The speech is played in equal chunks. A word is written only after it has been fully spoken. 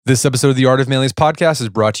This episode of the Art of Manliness podcast is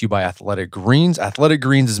brought to you by Athletic Greens. Athletic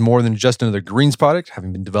Greens is more than just another greens product,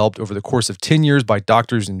 having been developed over the course of 10 years by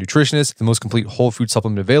doctors and nutritionists. The most complete whole food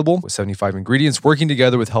supplement available with 75 ingredients working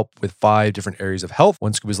together with help with 5 different areas of health.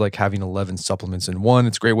 One scoop is like having 11 supplements in one.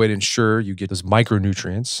 It's a great way to ensure you get those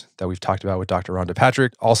micronutrients that we've talked about with Dr. Rhonda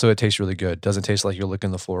Patrick. Also, it tastes really good. Doesn't taste like you're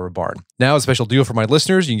licking the floor of a barn. Now, a special deal for my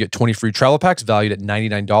listeners. You can get 20 free travel packs valued at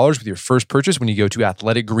 $99 with your first purchase when you go to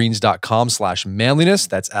athleticgreens.com/manliness.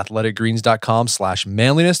 That's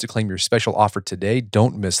athleticgreens.com/manliness to claim your special offer today.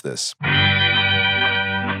 Don't miss this.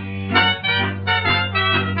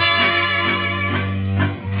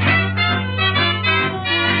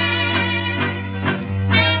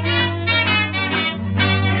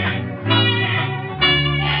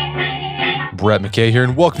 Brett McKay here,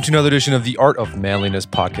 and welcome to another edition of the Art of Manliness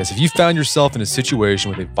podcast. If you found yourself in a situation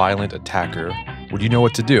with a violent attacker, would you know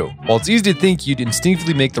what to do? While it's easy to think you'd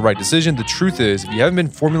instinctively make the right decision, the truth is, if you haven't been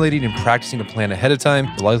formulating and practicing a plan ahead of time,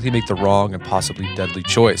 you'll likely make the wrong and possibly deadly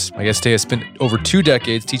choice. My guest today has spent over 2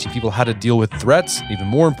 decades teaching people how to deal with threats, and even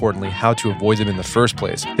more importantly, how to avoid them in the first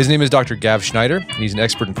place. His name is Dr. Gav Schneider, and he's an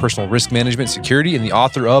expert in personal risk management security and the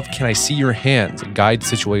author of Can I See Your Hands? A Guide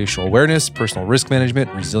to Situational Awareness, Personal Risk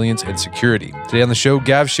Management, Resilience, and Security. Today on the show,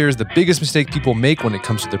 Gav shares the biggest mistake people make when it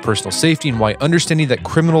comes to their personal safety and why understanding that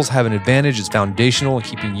criminals have an advantage is foundational in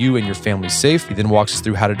keeping you and your family safe. He then walks us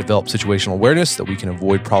through how to develop situational awareness so that we can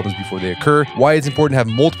avoid problems before they occur, why it's important to have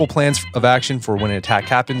multiple plans of action for when an attack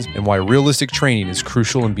happens, and why realistic training is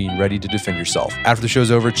crucial in being ready to defend yourself. After the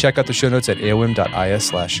show's over, check out the show notes at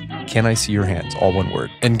aom.is/caniseeyourhands, all one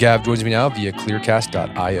word. And Gav joins me now via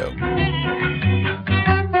clearcast.io.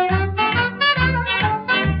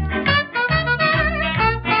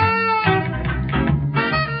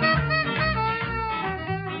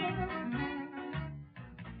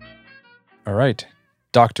 All right.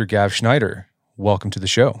 Dr. Gav Schneider, welcome to the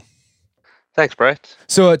show. Thanks, Brett.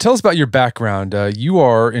 So tell us about your background. You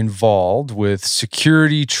are involved with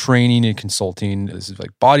security training and consulting. This is like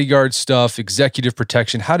bodyguard stuff, executive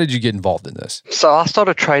protection. How did you get involved in this? So I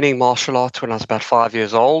started training martial arts when I was about 5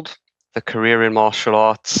 years old. The career in martial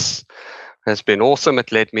arts has been awesome.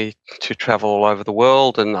 It led me to travel all over the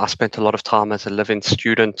world, and I spent a lot of time as a live-in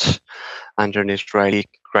student under an Israeli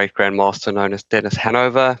great-grandmaster known as Dennis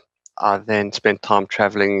Hanover. I then spent time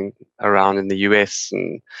traveling around in the US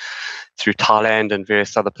and through Thailand and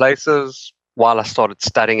various other places. While I started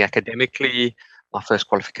studying academically, my first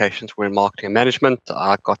qualifications were in marketing and management.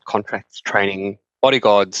 I got contracts training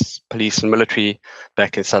bodyguards, police and military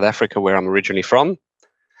back in South Africa, where I'm originally from.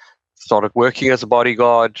 Started working as a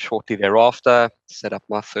bodyguard shortly thereafter, set up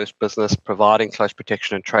my first business providing close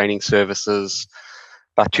protection and training services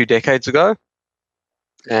about 2 decades ago.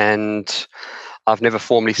 And I've never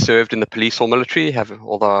formally served in the police or military,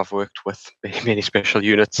 although I've worked with many special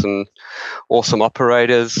units and awesome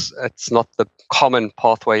operators. It's not the common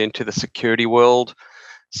pathway into the security world.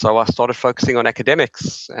 So I started focusing on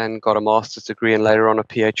academics and got a master's degree and later on a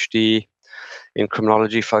PhD in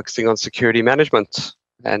criminology, focusing on security management.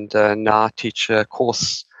 And now I teach a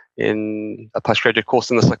postgraduate course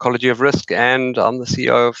in the psychology of risk. And I'm the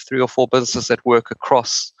CEO of 3 or 4 businesses that work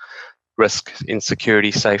across risk in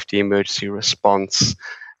security, safety, emergency response,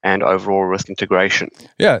 and overall risk integration.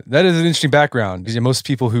 Yeah, that is an interesting background because most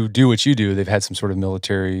people who do what you do, they've had some sort of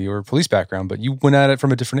military or police background, but you went at it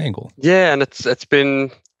from a different angle. Yeah, and it's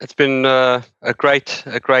been a great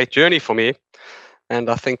journey for me, and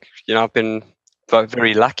I think I've been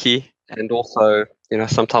very lucky, and also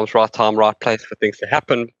sometimes right time, right place for things to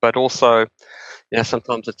happen, but also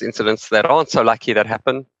sometimes it's incidents that aren't so lucky that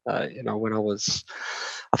happen. When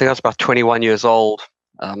I think I was about 21 years old.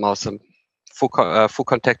 I was a full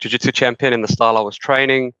contact jiu-jitsu champion in the style I was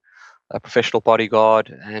training, a professional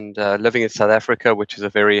bodyguard, and living in South Africa, which is a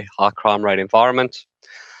very high crime rate environment.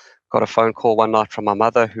 Got a phone call one night from my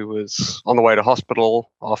mother, who was on the way to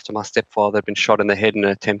hospital after my stepfather had been shot in the head in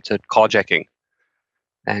an attempted carjacking.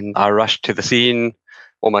 And I rushed to the scene,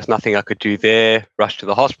 almost nothing I could do there. Rushed to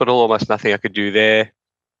the hospital, almost nothing I could do there.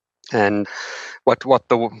 And what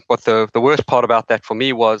the worst part about that for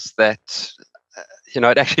me was that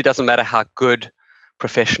it actually doesn't matter how good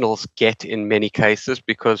professionals get in many cases,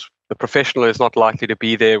 because the professional is not likely to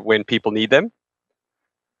be there when people need them.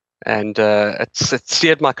 And it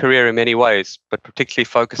steered my career in many ways, but particularly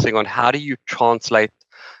focusing on how do you translate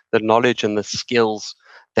the knowledge and the skills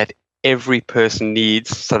that every person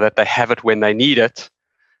needs so that they have it when they need it.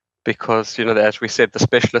 Because, as we said, the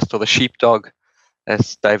specialist or the sheepdog,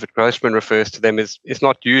 as David Grossman refers to them, is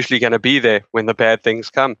not usually going to be there when the bad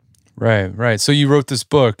things come. Right. So you wrote this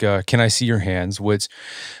book, Can I See Your Hands, which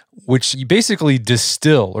you basically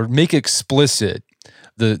distill or make explicit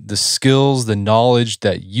the skills, the knowledge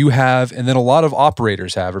that you have, and then a lot of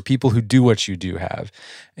operators have, or people who do what you do have.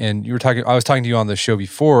 And I was talking to you on the show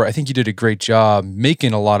before. I think you did a great job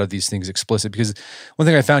making a lot of these things explicit, because one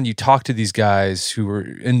thing I found, you talk to these guys who are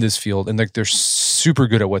in this field and they're super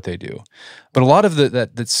good at what they do. But a lot of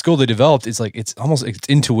that skill they developed is like, it's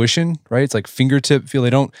intuition, right? It's like fingertip feel.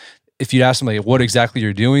 They don't, if you ask them like what exactly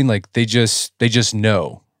you're doing, like they just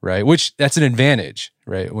know, right? Which that's an advantage,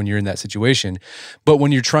 right? When you're in that situation. But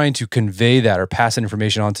when you're trying to convey that or pass that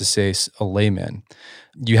information on to, say, a layman,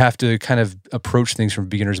 you have to kind of approach things from a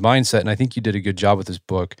beginner's mindset. And I think you did a good job with this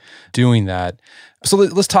book doing that. So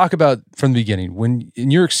let's talk about from the beginning. When, in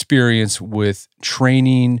your experience with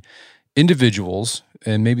training individuals,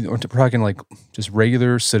 and maybe we're talking like just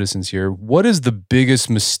regular citizens here, what is the biggest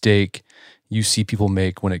mistake you see people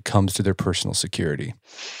make when it comes to their personal security?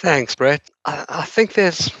 Thanks, Brett. I think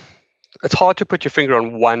it's hard to put your finger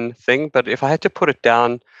on one thing, but if I had to put it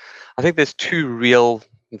down, I think there's two real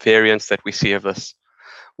variants that we see of this.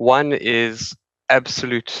 One is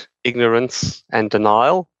absolute ignorance and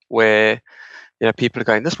denial, where people are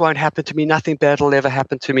going, "This won't happen to me. Nothing bad will ever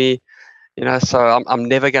happen to me." So I'm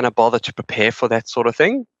never going to bother to prepare for that sort of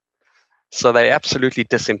thing. So they absolutely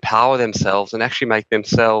disempower themselves and actually make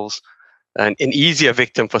themselves an easier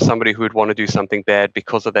victim for somebody who would want to do something bad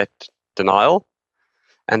because of that denial.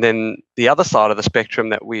 And then the other side of the spectrum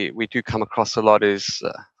that we do come across a lot is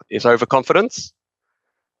overconfidence.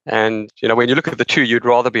 And when you look at the two, you'd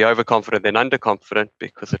rather be overconfident than underconfident,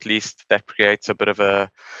 because at least that creates a bit of a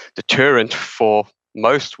deterrent for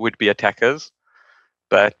most would-be attackers.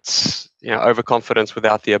 But overconfidence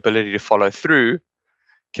without the ability to follow through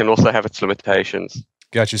can also have its limitations.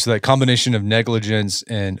 Gotcha. So that combination of negligence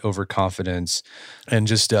and overconfidence and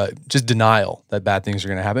just denial that bad things are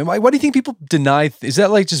going to happen. Why do you think people deny? Is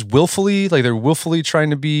that like just willfully, like they're willfully trying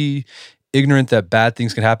to be ignorant that bad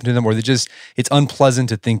things can happen to them, or it's unpleasant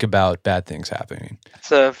to think about bad things happening?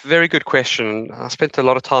 It's a very good question. I spent a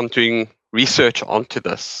lot of time doing research onto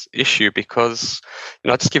this issue because,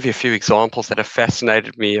 I'll just give you a few examples that have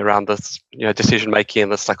fascinated me around this, decision making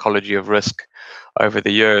and the psychology of risk over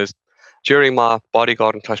the years. During my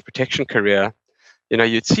bodyguard and close protection career,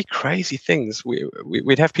 you'd see crazy things.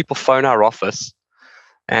 We'd have people phone our office,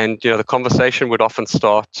 and the conversation would often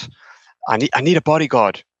start, I need a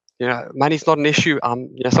bodyguard. Money's not an issue.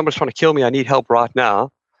 Somebody's trying to kill me. I need help right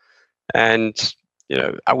now. And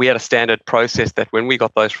we had a standard process that when we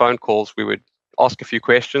got those phone calls, we would ask a few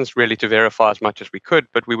questions really to verify as much as we could,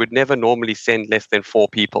 but we would never normally send less than 4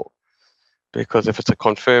 people, because if it's a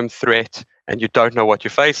confirmed threat and you don't know what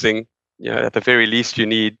you're facing, at the very least, you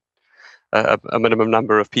need a minimum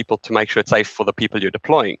number of people to make sure it's safe for the people you're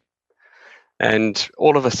deploying. And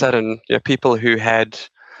all of a sudden, people who had,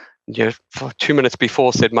 for 2 minutes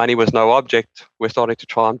before said money was no object, we're starting to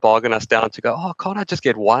try and bargain us down to go, oh, can't I just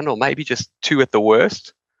get 1 or maybe just 2 at the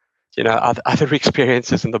worst? Other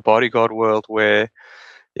experiences in the bodyguard world where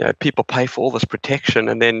people pay for all this protection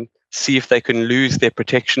and then see if they can lose their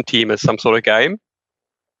protection team as some sort of game.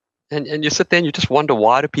 And you sit there and you just wonder,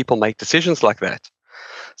 why do people make decisions like that?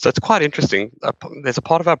 So it's quite interesting. There's a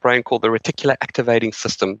part of our brain called the reticular activating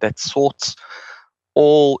system that sorts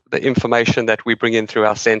all the information that we bring in through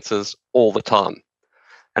our senses all the time.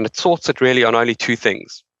 And it sorts it really on only 2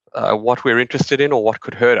 things, what we're interested in or what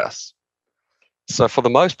could hurt us. So for the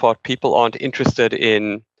most part, people aren't interested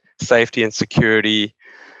in safety and security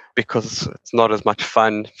because it's not as much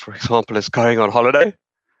fun, for example, as going on holiday.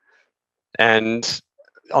 And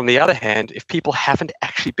on the other hand, if people haven't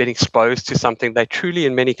actually been exposed to something, they truly,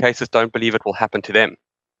 in many cases, don't believe it will happen to them.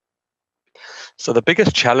 So the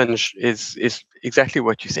biggest challenge is exactly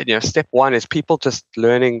what you said. Step 1 is people just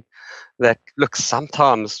learning that, look,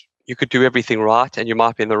 sometimes you could do everything right and you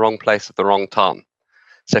might be in the wrong place at the wrong time.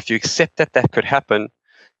 So if you accept that could happen,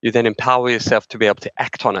 you then empower yourself to be able to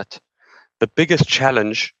act on it. The biggest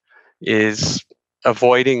challenge is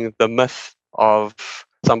avoiding the myth of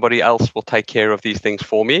somebody else will take care of these things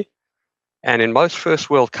for me. And in most first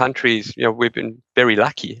world countries, we've been very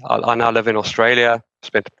lucky. I now live in Australia,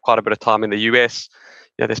 spent quite a bit of time in the US.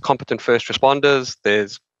 There's competent first responders,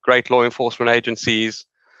 there's great law enforcement agencies,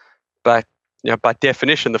 but by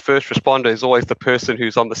definition, the first responder is always the person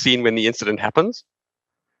who's on the scene when the incident happens.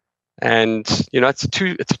 And it's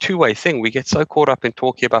a two-way thing. We get so caught up in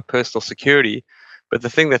talking about personal security, but the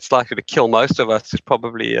thing that's likely to kill most of us is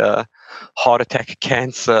probably a heart attack,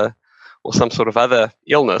 cancer, or some sort of other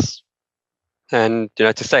illness. And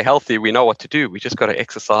to stay healthy, we know what to do. We just got to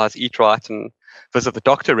exercise, eat right, and visit the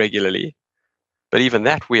doctor regularly. But even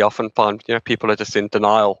that, we often find people are just in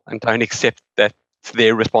denial and don't accept that it's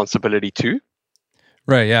their responsibility too.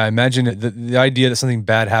 Right. Yeah. Imagine the idea that something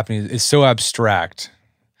bad happening is so abstract.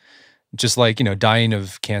 Just like, dying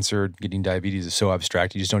of cancer, getting diabetes is so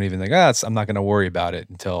abstract. You just don't even think, I'm not going to worry about it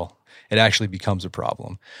until it actually becomes a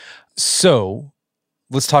problem. So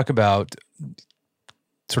let's talk about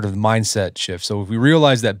sort of the mindset shift. So if we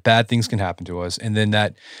realize that bad things can happen to us, and then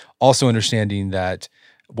that also understanding that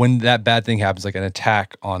when that bad thing happens, like an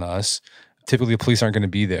attack on us, typically the police aren't going to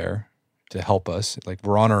be there to help us. Like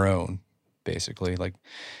we're on our own, basically. Like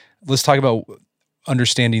let's talk about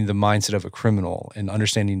understanding the mindset of a criminal and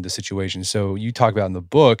understanding the situation. So you talk about in the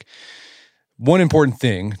book, one important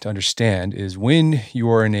thing to understand is when you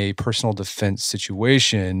are in a personal defense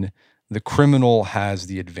situation, the criminal has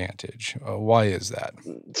the advantage. Why is that?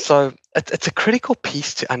 So it's a critical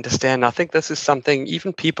piece to understand. I think this is something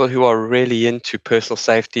even people who are really into personal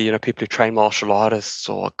safety, people who train martial artists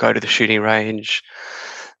or go to the shooting range,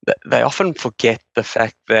 they often forget the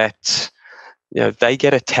fact that they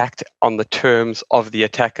get attacked on the terms of the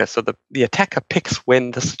attacker. So the attacker picks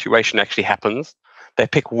when the situation actually happens. They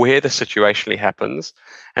pick where the situation happens,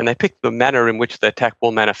 and they pick the manner in which the attack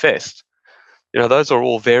will manifest. Those are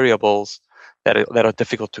all variables that are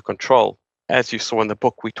difficult to control. As you saw in the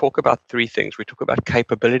book, we talk about three things. We talk about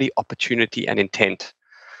capability, opportunity, and intent.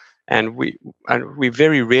 And we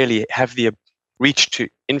very rarely have the reach to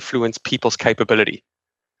influence people's capability.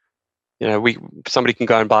 Somebody can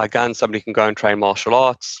go and buy a gun, somebody can go and train martial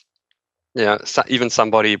arts. Even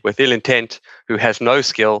somebody with ill intent who has no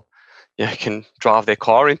skill, can drive their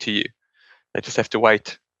car into you. They just have to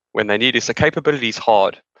wait when they need it. So capability is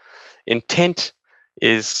hard. Intent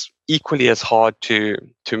is equally as hard to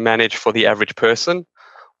manage for the average person,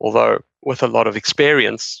 although with a lot of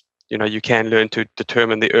experience, you can learn to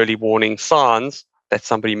determine the early warning signs that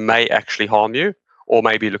somebody may actually harm you or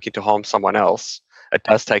may be looking to harm someone else. It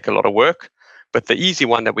does take a lot of work, but the easy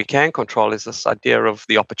one that we can control is this idea of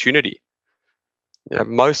the opportunity.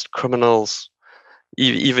 Most criminals,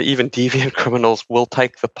 even deviant criminals, will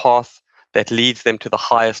take the path that leads them to the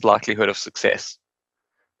highest likelihood of success.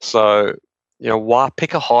 So, why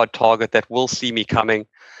pick a hard target that will see me coming,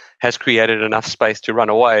 has created enough space to run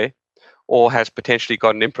away, or has potentially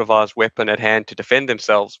got an improvised weapon at hand to defend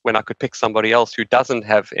themselves when I could pick somebody else who doesn't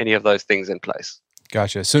have any of those things in place?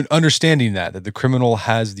 Gotcha. So understanding that the criminal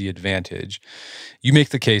has the advantage, you make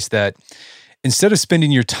the case that instead of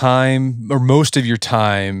spending your time or most of your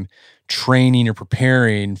time training or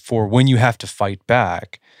preparing for when you have to fight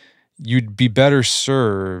back, you'd be better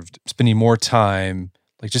served spending more time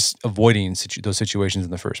like just avoiding those situations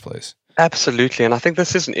in the first place. Absolutely. And I think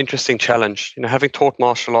this is an interesting challenge. Having taught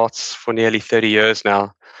martial arts for nearly 30 years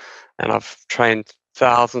now, and I've trained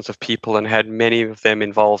thousands of people and had many of them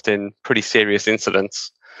involved in pretty serious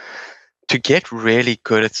incidents, to get really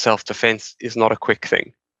good at self-defense is not a quick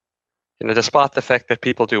thing. Despite the fact that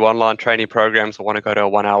people do online training programs or want to go to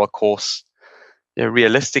a 1-hour course,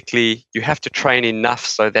 realistically, you have to train enough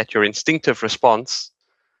so that your instinctive response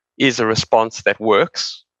is a response that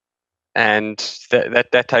works. And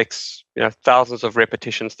that takes thousands of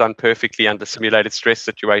repetitions done perfectly under simulated stress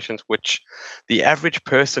situations, which the average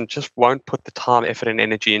person just won't put the time, effort, and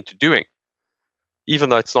energy into doing, even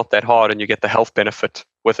though it's not that hard, and you get the health benefit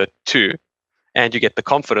with it too, and you get the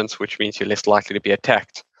confidence, which means you're less likely to be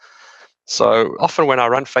attacked. So often when I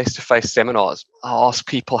run face-to-face seminars, I ask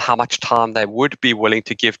people how much time they would be willing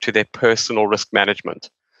to give to their personal risk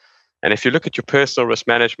management. And if you look at your personal risk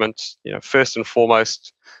management, first and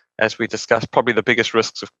foremost, as we discussed, probably the biggest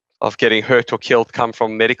risks of getting hurt or killed come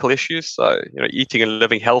from medical issues. So, eating and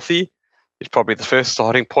living healthy is probably the first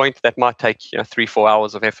starting point. That might take 3-4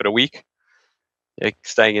 hours of effort a week.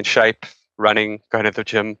 Staying in shape, running, going to the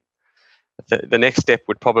gym. The next step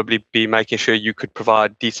would probably be making sure you could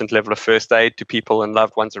provide decent level of first aid to people and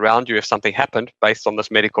loved ones around you if something happened based on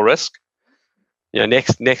this medical risk.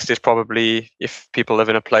 Next is probably, if people live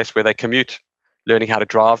in a place where they commute, learning how to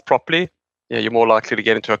drive properly. You're more likely to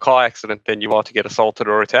get into a car accident than you are to get assaulted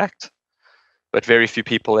or attacked. But very few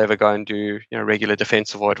people ever go and do regular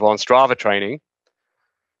defensive or advanced driver training.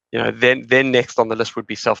 Then next on the list would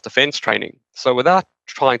be self-defense training. So without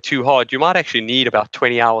trying too hard, you might actually need about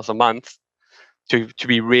 20 hours a month to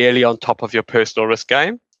be really on top of your personal risk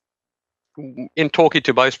game. In talking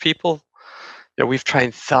to most people, we've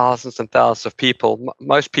trained thousands and thousands of people.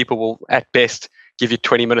 Most people will, at best, give you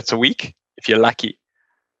 20 minutes a week if you're lucky.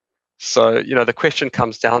 So, the question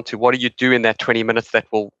comes down to, what do you do in that 20 minutes that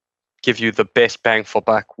will give you the best bang for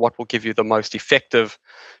buck? What will give you the most effective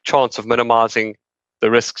chance of minimizing the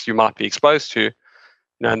risks you might be exposed to?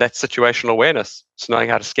 And that's situational awareness. It's knowing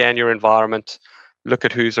how to scan your environment, look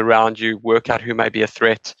at who's around you, work out who may be a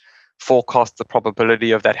threat, forecast the probability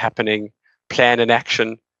of that happening, plan an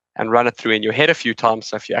action and run it through in your head a few times.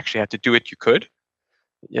 So if you actually had to do it, you could.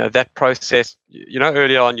 That process,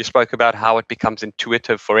 earlier on you spoke about how it becomes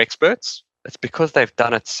intuitive for experts. It's because they've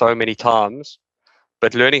done it so many times.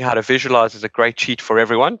 But learning how to visualize is a great cheat for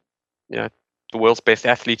everyone. The world's best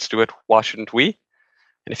athletes do it. Why shouldn't we?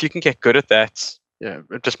 And if you can get good at that,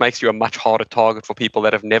 it just makes you a much harder target for people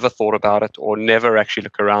that have never thought about it or never actually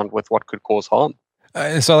look around with what could cause harm.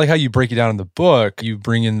 So I like how you break it down in the book. You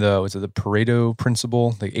bring in the Pareto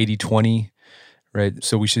principle, like 80-20, right?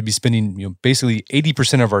 So we should be spending, basically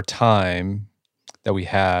 80% of our time that we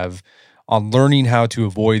have on learning how to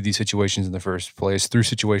avoid these situations in the first place through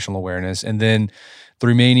situational awareness. And then the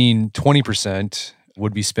remaining 20%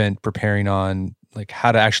 would be spent preparing on like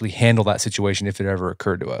how to actually handle that situation if it ever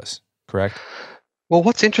occurred to us, correct? Well,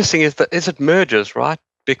 what's interesting is it merges, right?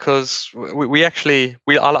 Because I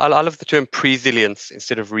love the term presilience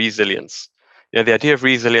instead of resilience. The idea of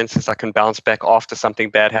resilience is I can bounce back after something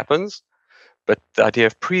bad happens. But the idea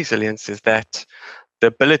of presilience is that the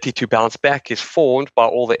ability to bounce back is formed by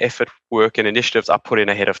all the effort, work, and initiatives I put in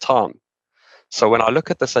ahead of time. So when I look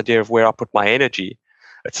at this idea of where I put my energy,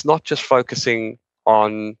 it's not just focusing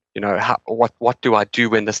on, what do I do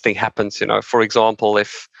when this thing happens? For example,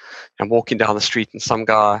 if I'm walking down the street and some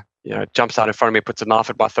guy, jumps out in front of me, puts a knife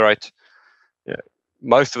at my throat,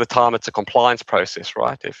 most of the time it's a compliance process,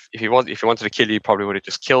 right? If he wanted to kill you, he probably would have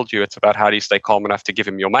just killed you. It's about how do you stay calm enough to give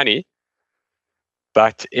him your money.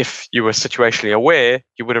 But if you were situationally aware,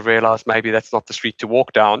 you would have realized maybe that's not the street to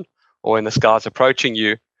walk down, or when this guy's approaching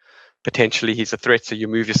you, potentially he's a threat, so you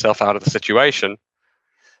move yourself out of the situation.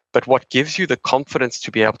 But what gives you the confidence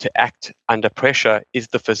to be able to act under pressure is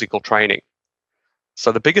the physical training.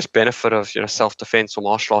 So the biggest benefit of self-defense or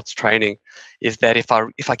martial arts training is that if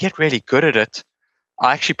I get really good at it,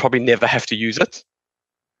 I actually probably never have to use it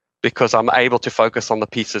because I'm able to focus on the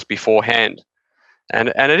pieces beforehand. And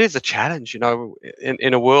it is a challenge,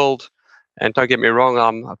 in a world, and don't get me wrong,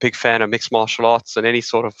 I'm a big fan of mixed martial arts and any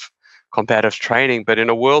sort of combative training, but in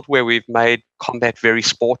a world where we've made combat very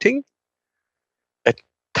sporting, it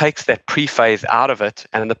takes that pre-phase out of it,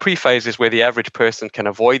 and the pre-phase is where the average person can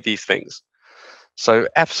avoid these things. So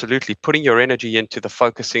absolutely, putting your energy into the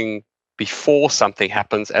focusing before something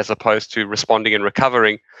happens as opposed to responding and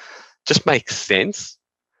recovering just makes sense.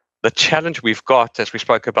 The challenge we've got, as we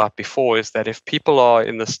spoke about before, is that if people are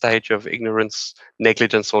in the stage of ignorance,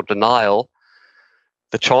 negligence, or denial,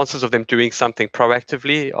 the chances of them doing something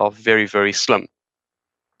proactively are very, very slim.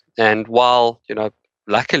 And while,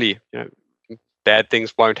 luckily, bad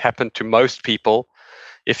things won't happen to most people,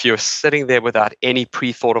 if you're sitting there without any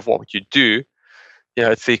pre-thought of what you do,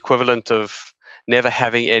 it's the equivalent of never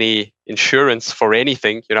having any insurance for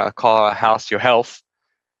anything, a car, a house, your health.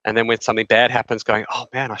 And then when something bad happens, going, oh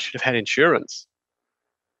man, I should have had insurance.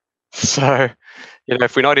 So,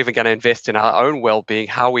 if we're not even going to invest in our own well-being,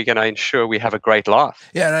 how are we going to ensure we have a great life?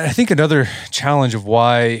 Yeah, and I think another challenge of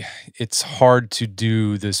why it's hard to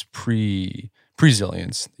do this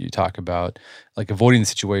presilience that you talk about, like avoiding the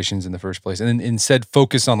situations in the first place, and then instead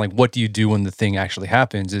focus on like what do you do when the thing actually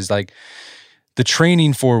happens, is like the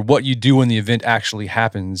training for what you do when the event actually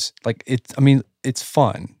happens. Like it's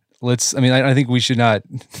fun. I think we should not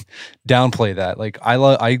downplay that. Like I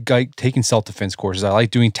like taking self-defense courses. I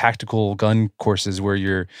like doing tactical gun courses where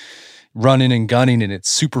you're running and gunning and it's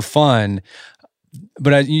super fun.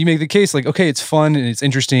 But you make the case like, okay, it's fun and it's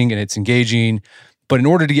interesting and it's engaging. But in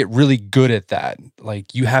order to get really good at that,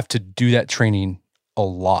 like you have to do that training a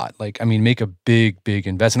lot. Like, make a big, big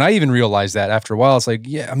investment. I even realized that after a while, it's like,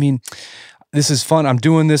 this is fun. I'm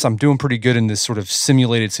doing this. I'm doing pretty good in this sort of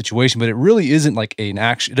simulated situation, but it really isn't like an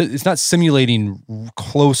action. It's not simulating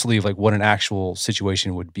closely like what an actual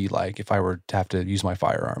situation would be like if I were to have to use my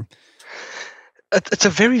firearm. It's a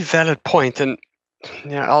very valid point, and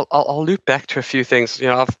I'll loop back to a few things.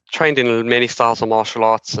 I've trained in many styles of martial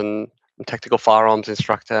arts and I'm tactical firearms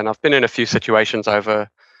instructor, and I've been in a few situations over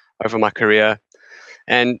my career.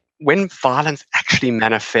 And when violence actually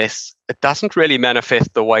manifests, it doesn't really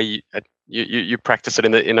manifest the way you practice it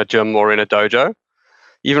in a gym or in a dojo.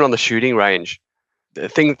 Even on the shooting range,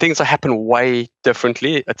 things happen way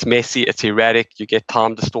differently. It's messy, it's erratic, you get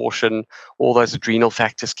time distortion, all those adrenal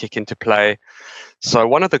factors kick into play. So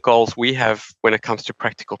one of the goals we have when it comes to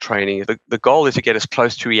practical training, the goal is to get as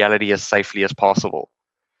close to reality as safely as possible.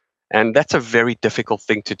 And that's a very difficult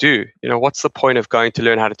thing to do. What's the point of going to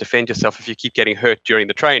learn how to defend yourself if you keep getting hurt during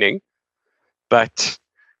the training? But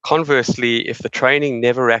conversely, if the training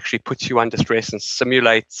never actually puts you under stress and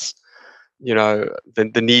simulates,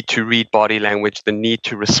 the need to read body language, the need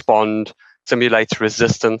to respond, simulates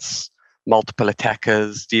resistance, multiple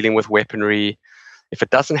attackers, dealing with weaponry, if it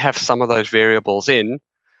doesn't have some of those variables in,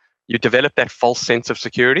 you develop that false sense of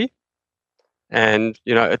security. And,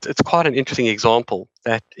 it's quite an interesting example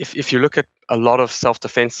that if you look at a lot of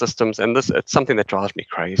self-defense systems, and it's something that drives me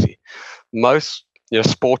crazy. Most,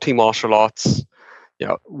 sporting martial arts,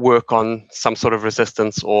 work on some sort of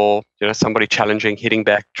resistance or, somebody challenging, hitting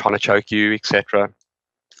back, trying to choke you, etc.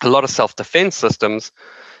 A lot of self-defense systems,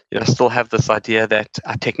 still have this idea that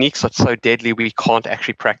our techniques are so deadly we can't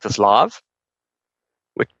actually practice live,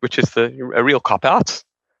 which is a real cop-out.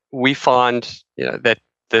 We find, that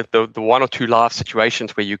the one or two live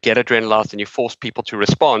situations where you get adrenalized and you force people to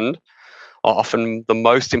respond are often the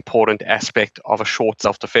most important aspect of a short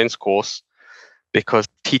self-defense course, because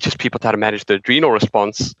it teaches people how to manage the adrenal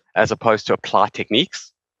response as opposed to apply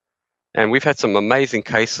techniques. And we've had some amazing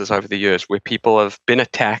cases over the years where people have been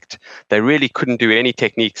attacked. They really couldn't do any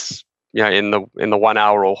techniques, in the 1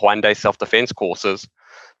 hour or 1 day self-defense courses.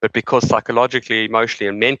 But because psychologically, emotionally,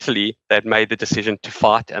 and mentally, they'd made the decision to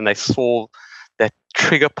fight, and they saw that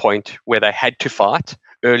trigger point where they had to fight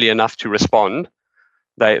early enough to respond,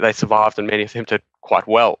 they survived, and many of them did quite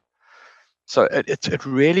well. So it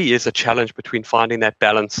really is a challenge between finding that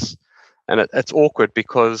balance. And it's awkward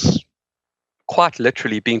because quite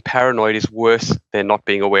literally being paranoid is worse than not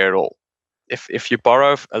being aware at all. If you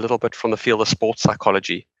borrow a little bit from the field of sports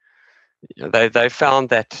psychology, they found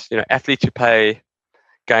that athletes who play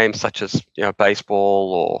games such as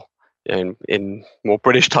baseball, or in more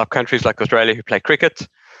British type countries like Australia who play cricket,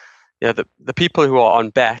 the people who are on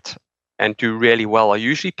bat and do really well are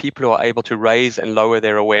usually people who are able to raise and lower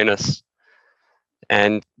their awareness.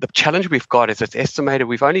 And the challenge we've got is it's estimated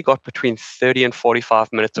we've only got between 30 and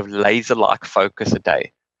 45 minutes of laser-like focus a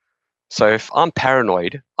day. So if I'm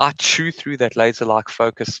paranoid, I chew through that laser-like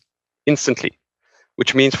focus instantly,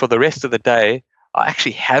 which means for the rest of the day, I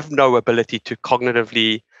actually have no ability to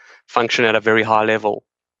cognitively function at a very high level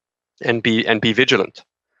and be vigilant.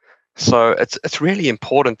 So it's really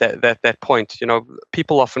important that point.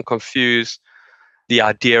 People often confuse the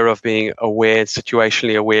idea of being aware,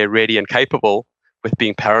 situationally aware, ready, and capable with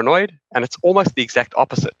being paranoid, and it's almost the exact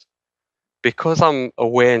opposite. Because I'm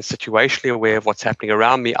aware and situationally aware of what's happening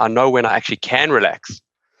around me, I know when I actually can relax,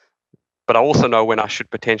 but I also know when I should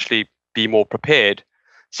potentially be more prepared.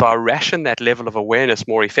 So I ration that level of awareness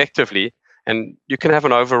more effectively, and you can have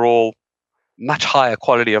an overall much higher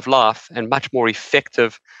quality of life and much more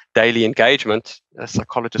effective daily engagement.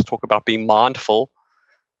 Psychologists talk about being mindful,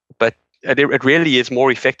 but it really is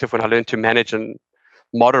more effective when I learn to manage and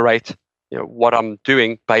moderate what I'm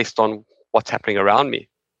doing based on what's happening around me.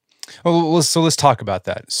 Well, so let's talk about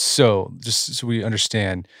that. So just so we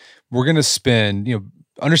understand, we're going to spend,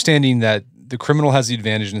 understanding that the criminal has the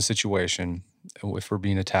advantage in a situation. If we're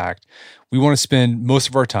being attacked, we want to spend most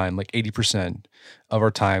of our time, like 80% of our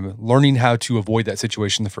time, learning how to avoid that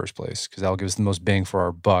situation in the first place, because that'll give us the most bang for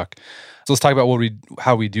our buck. So let's talk about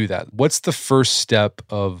how we do that. What's the first step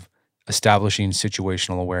of establishing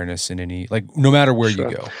situational awareness in any, no matter where you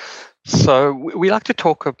go? So we like to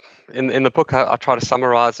talk in the book. I try to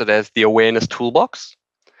summarize it as the awareness toolbox,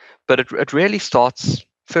 but it really starts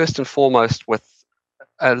first and foremost with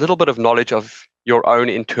a little bit of knowledge of your own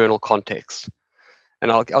internal context.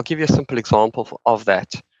 And I'll give you a simple example of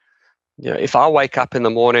that. If I wake up in the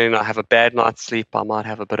morning, I have a bad night's sleep, I might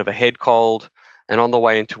have a bit of a head cold, and on the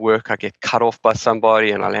way into work, I get cut off by somebody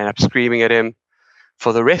and I'll end up screaming at him.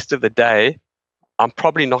 For the rest of the day, I'm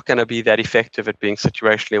probably not going to be that effective at being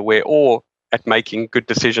situationally aware or at making good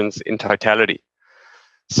decisions in totality.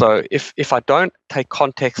 So if I don't take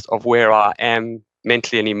context of where I am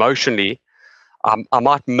mentally and emotionally, I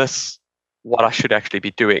might miss what I should actually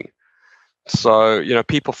be doing. So,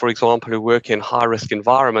 people, for example, who work in high-risk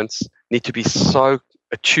environments need to be so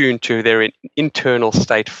attuned to their internal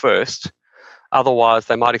state first. Otherwise,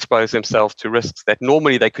 they might expose themselves to risks that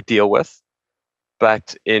normally they could deal with,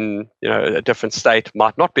 but in a different state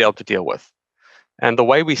might not be able to deal with. And the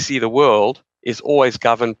way we see the world is always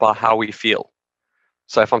governed by how we feel.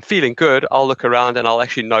 So if I'm feeling good, I'll look around and I'll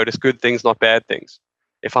actually notice good things, not bad things.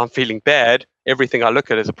 If I'm feeling bad, everything I look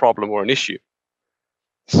at is a problem or an issue.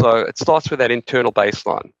 So it starts with that internal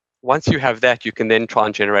baseline. Once you have that, you can then try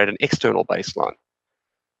and generate an external baseline.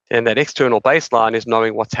 And that external baseline is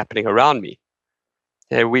knowing what's happening around me.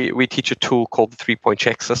 And we teach a tool called the 3-point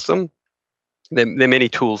check system. There are many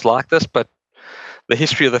tools like this, but the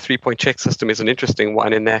history of the 3-point check system is an interesting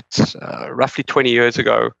one in that roughly 20 years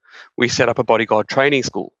ago, we set up a bodyguard training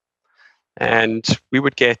school. And we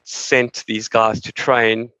would get sent these guys to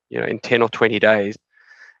train in 10 or 20 days.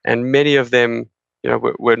 And many of them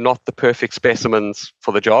were not the perfect specimens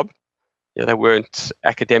for the job. They weren't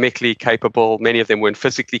academically capable. Many of them weren't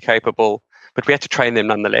physically capable. but we had to train them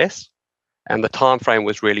nonetheless, and the time frame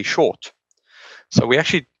was really short. So we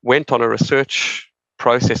actually went on a research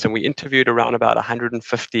process and we interviewed around about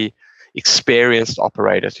 150 experienced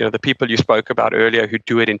operators, the people you spoke about earlier who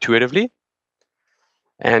do it intuitively,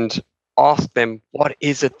 and asked them, what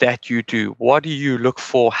is it that you do? What do you look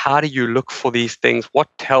for? How do you look for these things? What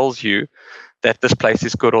tells you that this place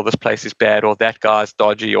is good or this place is bad or that guy's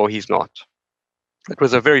dodgy or he's not? It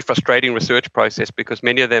was a very frustrating research process because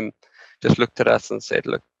many of them just looked at us and said,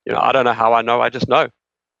 look, I don't know how I know, I just know.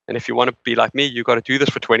 And if you want to be like me, you've got to do this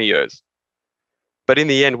for 20 years. But in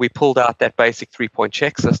the end, we pulled out that basic 3-point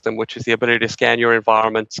check system, which is the ability to scan your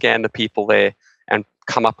environment, scan the people there, and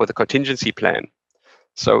come up with a contingency plan.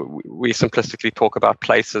 So we simplistically talk about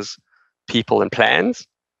places, people, and plans.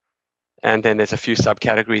 And then there's a few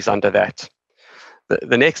subcategories under that.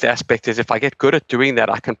 The next aspect is if I get good at doing that,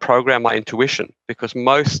 I can program my intuition, because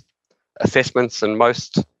most assessments and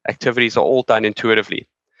most activities are all done intuitively.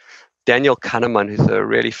 Daniel Kahneman, who's a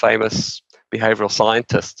really famous behavioral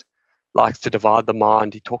scientist, likes to divide the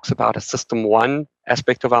mind. He talks about a system 1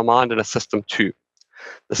 aspect of our mind and a system 2.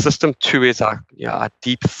 The system 2 is our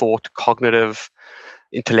deep thought, cognitive,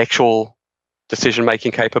 intellectual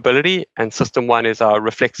decision-making capability, and system 1 is our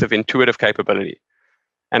reflexive, intuitive capability.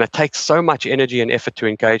 And it takes so much energy and effort to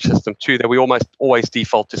engage system 2 that we almost always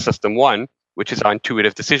default to system 1, which is our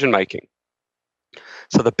intuitive decision-making.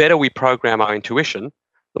 So the better we program our intuition,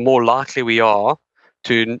 the more likely we are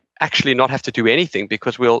to actually not have to do anything,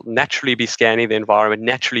 because we'll naturally be scanning the environment,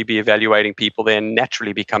 naturally be evaluating people there, and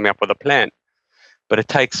naturally be coming up with a plan. But it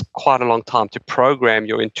takes quite a long time to program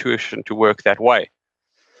your intuition to work that way.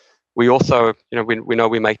 We also, we know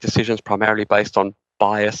we make decisions primarily based on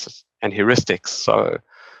bias and heuristics. So,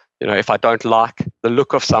 if I don't like the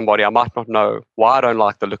look of somebody, I might not know why I don't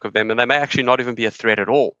like the look of them, and they may actually not even be a threat at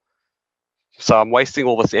all. So I'm wasting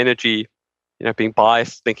all this energy, being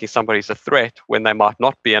biased, thinking somebody's a threat when they might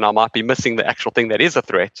not be, and I might be missing the actual thing that is a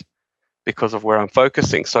threat because of where I'm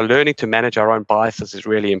focusing. So learning to manage our own biases is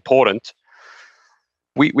really important.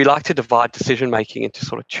 We like to divide decision-making into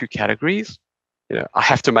sort of 2 categories. I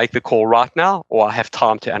have to make the call right now, or I have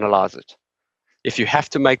time to analyze it. If you have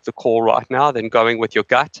to make the call right now, then going with your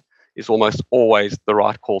gut is almost always the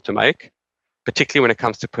right call to make, particularly when it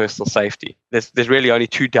comes to personal safety. There's really only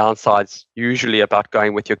 2 downsides usually about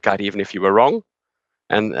going with your gut, even if you were wrong.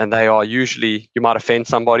 And they are usually, you might offend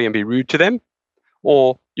somebody and be rude to them,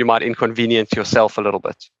 or you might inconvenience yourself a little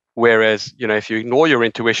bit. Whereas, if you ignore your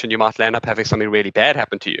intuition, you might end up having something really bad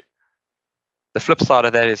happen to you. The flip side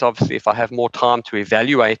of that is obviously if I have more time to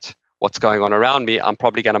evaluate what's going on around me, I'm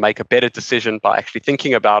probably going to make a better decision by actually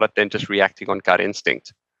thinking about it than just reacting on gut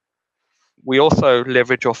instinct. We also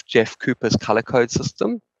leverage off Jeff Cooper's color code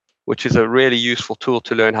system, which is a really useful tool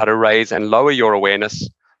to learn how to raise and lower your awareness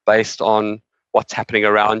based on what's happening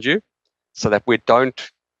around you, so that we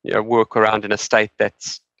don't work around in a state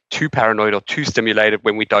that's too paranoid or too stimulated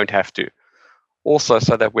when we don't have to. Also,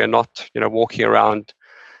 so that we're not walking around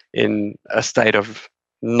in a state of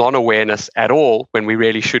non-awareness at all when we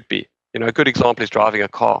really should be. A good example is driving a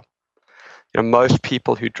car. Most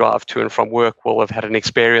people who drive to and from work will have had an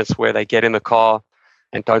experience where they get in the car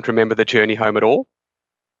and don't remember the journey home at all.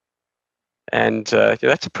 And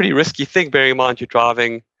that's a pretty risky thing, bearing in mind you're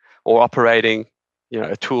driving or operating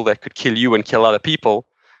a tool that could kill you and kill other people.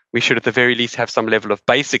 We should at the very least have some level of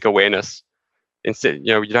basic awareness. Instead,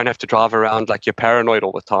 you don't have to drive around like you're paranoid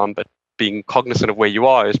all the time, but being cognizant of where you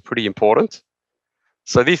are is pretty important.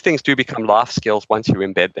 So these things do become life skills once you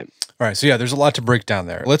embed them. All right. So yeah, there's a lot to break down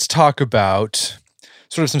there. Let's talk about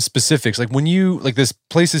sort of some specifics. Like when you, like this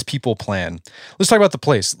places people plan, let's talk about the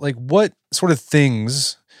place. Like what sort of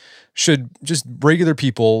things should just regular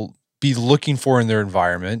people be looking for in their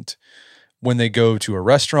environment when they go to a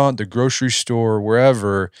restaurant, the grocery store,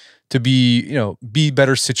 wherever, to be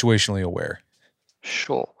better situationally aware?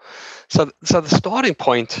 Sure. So the starting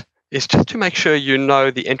point is just to make sure you know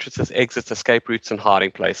the entrances, exits, escape routes, and hiding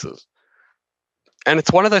places. And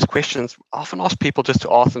it's one of those questions I often ask people just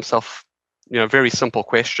to ask themselves, a very simple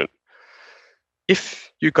question.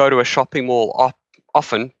 If you go to a shopping mall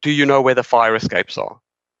often, do you know where the fire escapes are?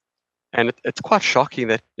 And it's quite shocking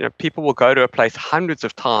that people will go to a place hundreds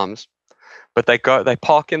of times, but they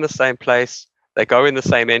park in the same place, they go in the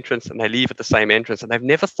same entrance, and they leave at the same entrance, and they've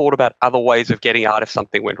never thought about other ways of getting out if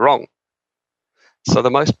something went wrong. So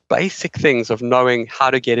the most basic things of knowing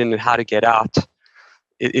how to get in and how to get out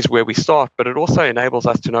is where we start, but it also enables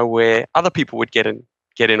us to know where other people would get in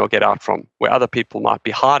or get out from, where other people might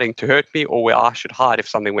be hiding to hurt me, or where I should hide if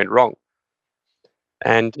something went wrong.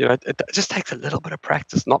 And it just takes a little bit of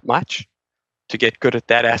practice, not much, to get good at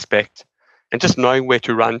that aspect, and just knowing where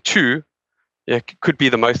to run to could be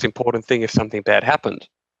the most important thing if something bad happened.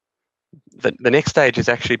 The next stage is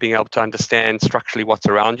actually being able to understand structurally what's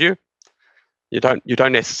around you. You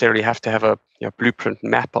don't necessarily have to have a blueprint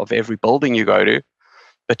map of every building you go to,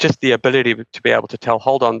 but just the ability to be able to tell,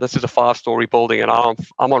 hold on, this is a 5-story building and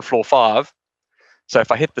I'm on floor 5. So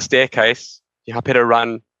if I hit the staircase, I better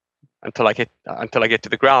run until I get to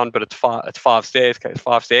the ground. But it's 5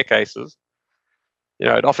 staircases.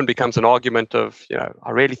 It often becomes an argument of,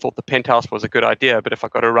 I really thought the penthouse was a good idea, but if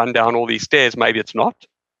I've got to run down all these stairs, maybe it's not.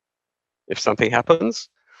 If something happens,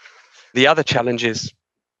 the other challenge is,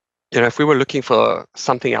 if we were looking for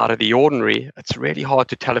something out of the ordinary, it's really hard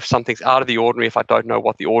to tell if something's out of the ordinary if I don't know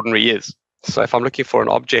what the ordinary is. So if I'm looking for an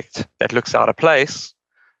object that looks out of place,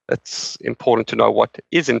 it's important to know what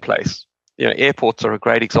is in place. Airports are a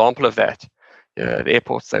great example of that. At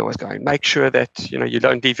airports, they're always going, make sure that you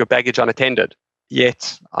don't leave your baggage unattended.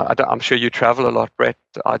 Yet, I'm sure you travel a lot, Brett.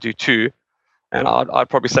 I do too. And I'd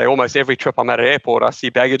probably say almost every trip I'm at an airport, I see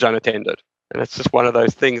baggage unattended. And it's just one of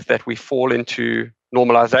those things that we fall into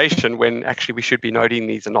normalization when actually we should be noting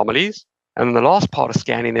these anomalies. And then the last part of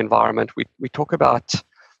scanning the environment, we talk about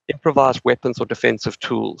improvised weapons or defensive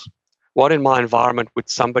tools. What in my environment would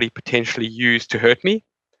somebody potentially use to hurt me?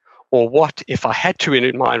 Or what, if I had to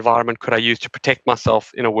in my environment, could I use to protect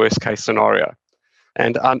myself in a worst case scenario?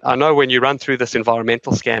 And I know when you run through this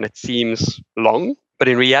environmental scan, it seems long, but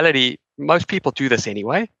in reality, most people do this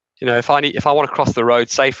anyway. If I want to cross the road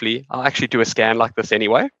safely, I'll actually do a scan like this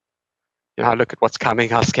anyway. I look at what's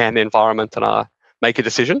coming, I scan the environment, and I make a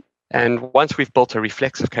decision. And once we've built a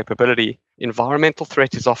reflexive capability, environmental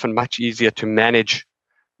threat is often much easier to manage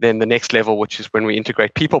than the next level, which is when we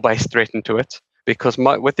integrate people-based threat into it. Because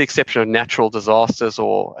with the exception of natural disasters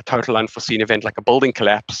or a total unforeseen event like a building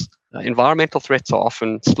collapse, environmental threats are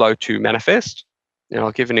often slow to manifest.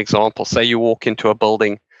 I'll give an example. Say you walk into a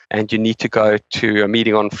building and you need to go to a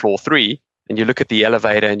meeting on floor 3, and you look at the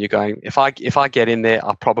elevator and you're going, if I get in there,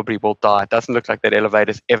 I probably will die. It doesn't look like that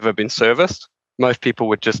elevator's ever been serviced. Most people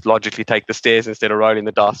would just logically take the stairs instead of rolling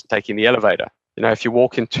the dice and taking the elevator. If you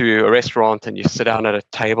walk into a restaurant and you sit down at a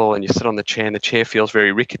table and you sit on the chair and the chair feels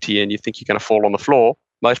very rickety and you think you're going to fall on the floor,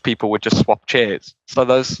 most people would just swap chairs. So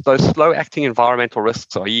those slow acting environmental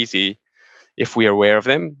risks are easy if we're aware of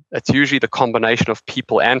them. It's usually the combination of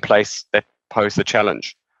people and place that pose the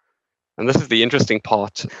challenge. And this is the interesting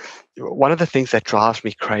part. One of the things that drives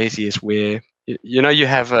me crazy is where, you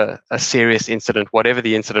have a serious incident, whatever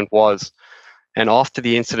the incident was, and after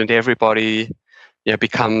the incident, everybody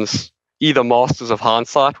becomes either masters of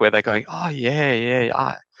hindsight, where they're going, oh,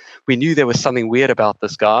 we knew there was something weird about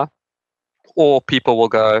this guy. Or people will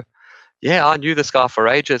go, yeah, I knew this guy for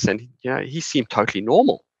ages and he seemed totally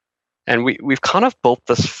normal. And we've kind of built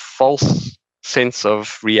this false sense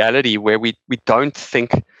of reality where we don't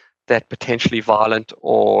think that potentially violent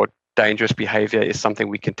or dangerous behavior is something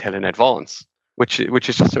we can tell in advance, which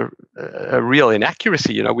is just a real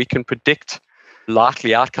inaccuracy. We can predict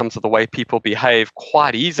likely outcomes of the way people behave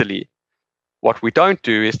quite easily. What we don't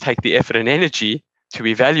do is take the effort and energy to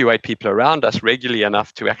evaluate people around us regularly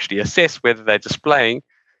enough to actually assess whether they're displaying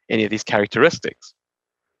any of these characteristics.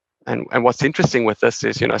 And what's interesting with this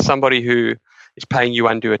is, somebody who is paying you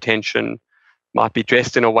undue attention, might be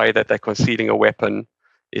dressed in a way that they're concealing a weapon,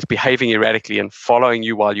 is behaving erratically and following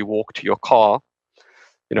you while you walk to your car.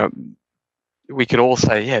 We could all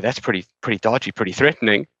say, yeah, that's pretty dodgy, pretty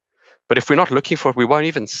threatening. But if we're not looking for it, we won't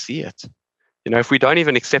even see it. If we don't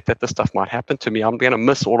even accept that this stuff might happen to me, I'm going to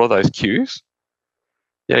miss all of those cues.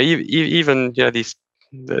 Even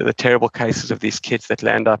the terrible cases of these kids that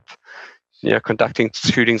land up, conducting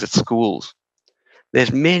shootings at schools.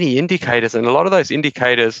 There's many indicators, and a lot of those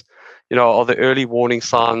indicators, are the early warning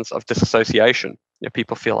signs of disassociation.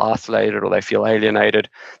 People feel isolated or they feel alienated.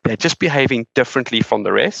 They're just behaving differently from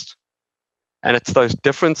the rest, and it's those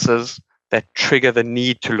differences that trigger the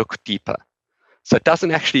need to look deeper. So it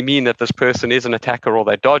doesn't actually mean that this person is an attacker or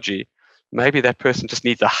they're dodgy. Maybe that person just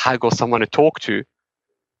needs a hug or someone to talk to.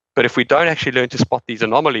 But if we don't actually learn to spot these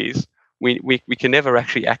anomalies, we can never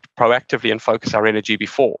actually act proactively and focus our energy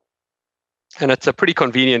before. And it's a pretty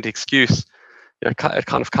convenient excuse. It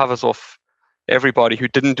kind of covers off everybody who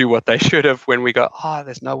didn't do what they should have when we go,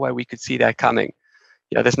 there's no way we could see that coming.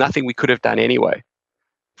 There's nothing we could have done anyway.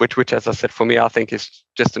 Which, as I said, for me, I think is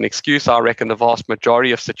just an excuse. I reckon the vast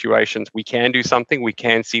majority of situations, we can do something. We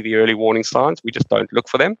can see the early warning signs. We just don't look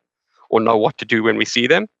for them or know what to do when we see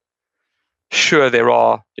them. Sure, there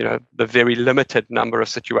are, the very limited number of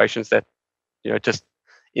situations that, just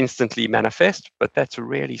instantly manifest, but that's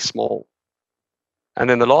really small. And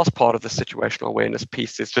then the last part of the situational awareness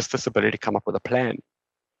piece is just this ability to come up with a plan.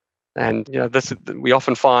 And we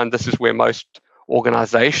often find this is where most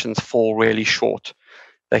organizations fall really short.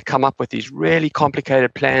 They come up with these really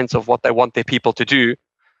complicated plans of what they want their people to do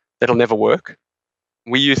that'll never work.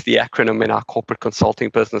 We use the acronym in our corporate consulting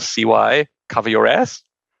business, CYA, cover your ass.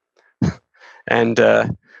 And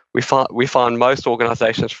we find most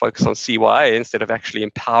organizations focus on CYA instead of actually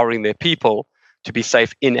empowering their people to be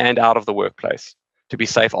safe in and out of the workplace, to be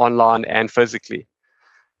safe online and physically.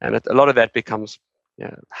 And a lot of that becomes,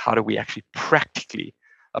 how do we actually practically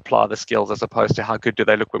apply the skills as opposed to how good do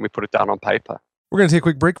they look when we put it down on paper. We're going to take a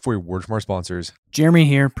quick break before we word from our sponsors. Jeremy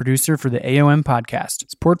here, producer for the AOM podcast.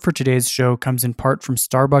 Support for today's show comes in part from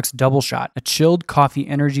Starbucks Double Shot, a chilled coffee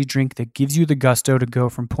energy drink that gives you the gusto to go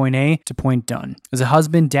from point A to point done. As a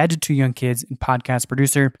husband, dad to 2 young kids, and podcast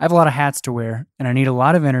producer, I have a lot of hats to wear, and I need a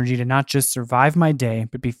lot of energy to not just survive my day,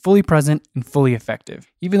 but be fully present and fully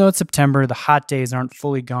effective. Even though it's September, the hot days aren't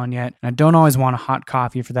fully gone yet, and I don't always want a hot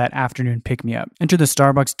coffee for that afternoon pick-me-up. Enter the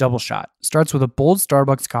Starbucks Double Shot. It starts with a bold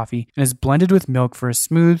Starbucks coffee and is blended with milk for a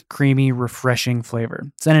smooth, creamy, refreshing flavor.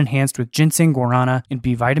 It's then enhanced with ginseng, guarana, and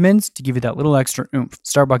B vitamins to give you that little extra oomph.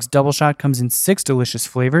 Starbucks Double Shot comes in 6 delicious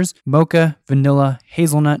flavors: mocha, vanilla,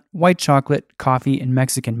 hazelnut, white chocolate, coffee, and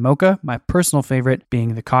Mexican mocha, my personal favorite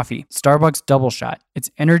being the coffee. Starbucks Double Shot. It's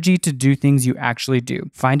energy to do things you actually do.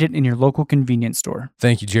 Find it in your local convenience store.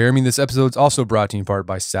 Thank you, Jeremy. This episode is also brought to you in part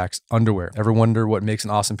by Saxx Underwear. Ever wonder what makes an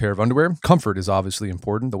awesome pair of underwear? Comfort is obviously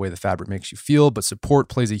important, the way the fabric makes you feel, but support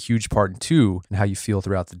plays a huge part too in how you feel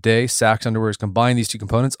throughout the day. Saxx Underwear has combined these two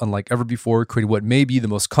components unlike ever before, creating what may be the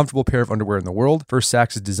most comfortable pair of underwear in the world. First,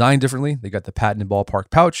 Saxx is designed differently. They got the patented ballpark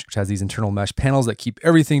pouch, which has these internal mesh panels that keep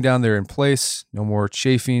everything down there in place. No more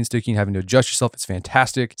chafing, sticking, having to adjust yourself. It's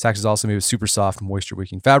fantastic. Saxx is also made with super soft,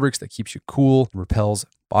 moisture-wicking fabrics that keeps you cool and repels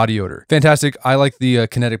body odor. Fantastic. I like the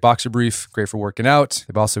kinetic boxer brief. Great for working out.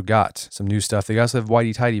 They've also got some new stuff. They also have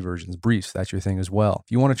whitey tighty versions, briefs. That's your thing as well.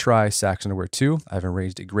 If you want to try Saxx Underwear too, I've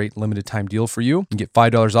arranged a great limited time deal for you. You can get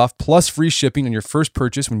 $5 off plus free shipping on your first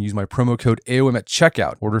purchase when you use my promo code AOM at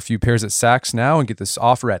checkout. Order a few pairs at Saxx now and get this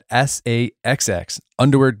offer at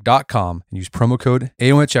saxxunderwear.com and use promo code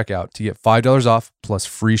AOM at checkout to get $5 off plus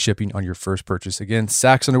free shipping on your first purchase. Again,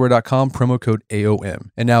 saxxunderwear.com, promo code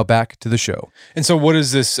AOM. And now back to the show. And so what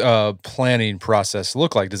is this planning process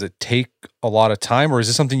look like? Does it take a lot of time, or is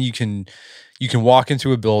this something you can walk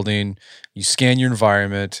into a building, you scan your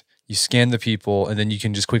environment, you scan the people, and then you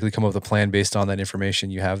can just quickly come up with a plan based on that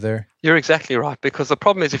information you have there? You're exactly right, because the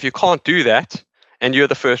problem is if you can't do that and you're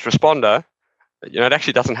the first responder, it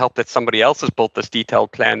actually doesn't help that somebody else has built this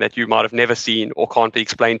detailed plan that you might have never seen or can't be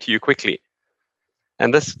explained to you quickly.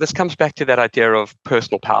 And this comes back to that idea of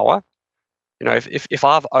personal power. If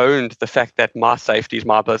I've owned the fact that my safety is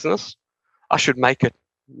my business, I should make it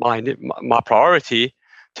my priority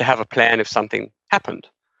to have a plan if something happened.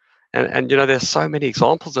 And there's so many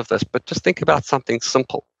examples of this, but just think about something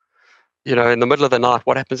simple. In the middle of the night,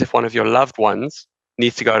 what happens if one of your loved ones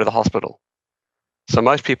needs to go to the hospital? So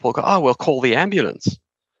most people go, we'll call the ambulance.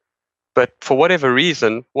 But for whatever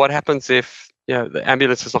reason, what happens if the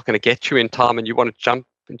ambulance is not going to get you in time and you want to jump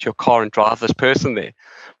into your car and drive this person there?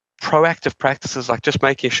 Proactive practices like just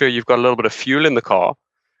making sure you've got a little bit of fuel in the car,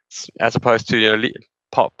 as opposed to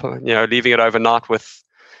leaving it overnight with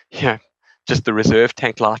just the reserve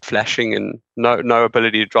tank light flashing and no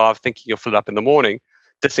ability to drive, thinking you'll fill it up in the morning,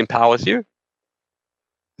 disempowers you.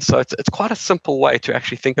 So it's quite a simple way to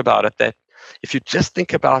actually think about it. That if you just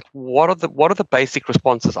think about what are the basic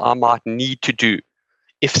responses I might need to do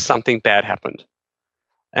if something bad happened,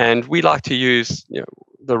 and we like to use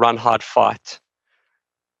the run, hide, fight,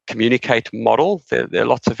 communicate model. There are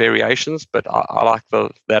lots of variations, but I like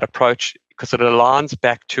that approach because it aligns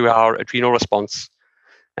back to our adrenal response.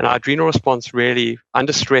 And our adrenal response really,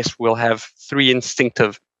 under stress, will have 3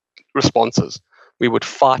 instinctive responses. We would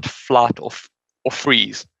fight, flight, or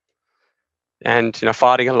freeze. And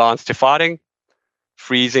fighting aligns to fighting,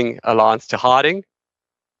 freezing aligns to hiding,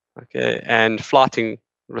 okay, and flighting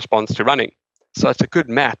responds to running. So it's a good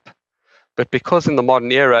map. But because in the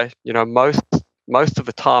modern era, most of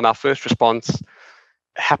the time, our first response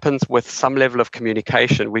happens with some level of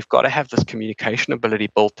communication. We've got to have this communication ability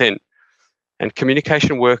built in. And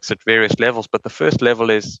communication works at various levels, but the first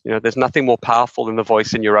level is, there's nothing more powerful than the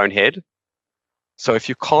voice in your own head. So if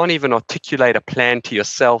you can't even articulate a plan to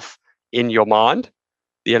yourself in your mind,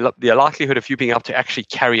 the likelihood of you being able to actually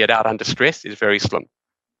carry it out under stress is very slim.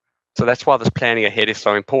 So that's why this planning ahead is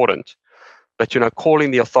so important. But,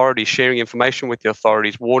 calling the authorities, sharing information with the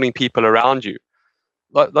authorities, warning people around you,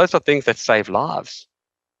 those are things that save lives.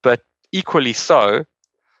 But equally so,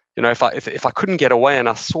 if I couldn't get away and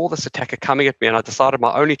I saw this attacker coming at me and I decided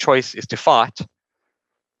my only choice is to fight,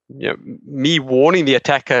 Me warning the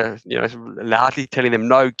attacker, loudly telling them,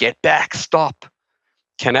 no, get back, stop,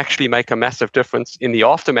 can actually make a massive difference in the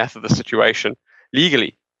aftermath of the situation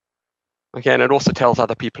legally. Okay, and it also tells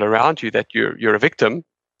other people around you that you're a victim,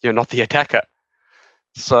 you're not the attacker.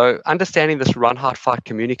 So understanding this run, hide, fight,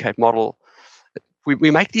 communicate model,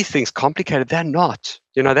 we make these things complicated. They're not.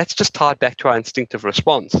 That's just tied back to our instinctive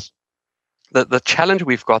response. The challenge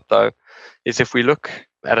we've got, though, is if we look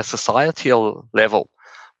at a societal level,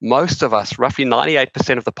 most of us, roughly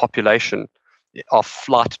 98% of the population, are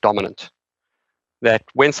flight dominant. That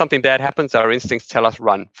when something bad happens, our instincts tell us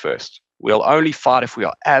run first. We'll only fight if we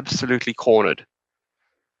are absolutely cornered.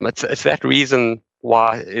 It's that reason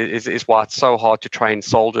why why it's so hard to train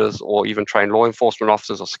soldiers or even train law enforcement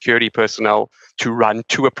officers or security personnel to run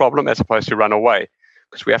to a problem as opposed to run away,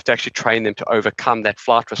 because we have to actually train them to overcome that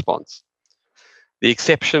flight response. The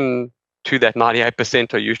exception to that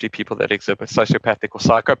 98% are usually people that exhibit sociopathic or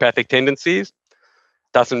psychopathic tendencies.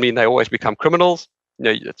 Doesn't mean they always become criminals.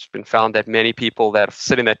 It's been found that many people that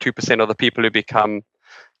sit in that 2% are the people who become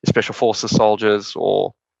special forces soldiers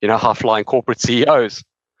or high-flying corporate CEOs.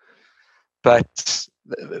 But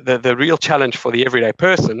the real challenge for the everyday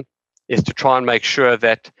person is to try and make sure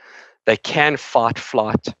that they can fight,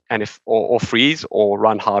 flight, and or freeze, or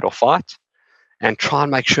run, hide, or fight, and try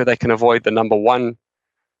and make sure they can avoid the number one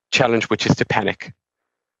challenge, which is to panic,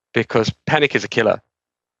 because panic is a killer.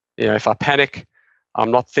 If I panic,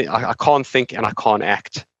 I can't think and I can't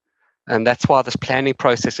act, and that's why this planning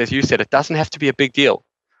process, as you said, it doesn't have to be a big deal.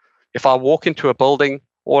 If I walk into a building,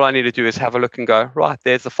 all I need to do is have a look and go, right,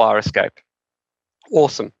 there's the fire escape.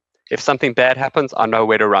 Awesome. If something bad happens, I know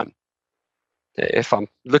where to run. If I'm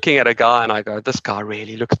looking at a guy and I go, this guy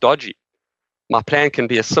really looks dodgy, my plan can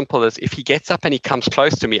be as simple as, if he gets up and he comes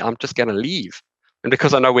close to me, I'm just going to leave. And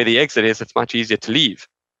because I know where the exit is, it's much easier to leave.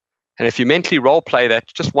 And if you mentally role play that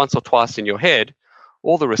just once or twice in your head,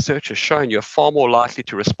 all the research has shown you're far more likely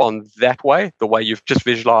to respond that way, the way you've just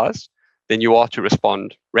visualized, than you are to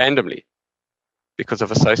respond randomly because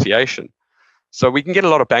of association. So we can get a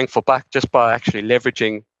lot of bang for buck just by actually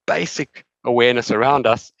leveraging basic awareness around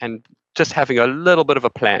us and just having a little bit of a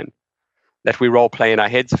plan that we role play in our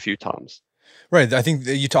heads a few times. Right. I think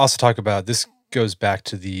you also talk about, this goes back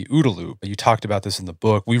to the OODA loop. You talked about this in the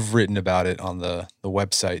book. We've written about it on the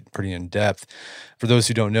website pretty in depth. For those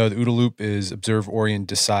who don't know, the OODA loop is observe, orient,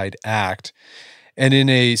 decide, act. And in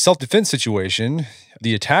a self-defense situation,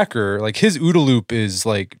 the attacker, like, his OODA loop is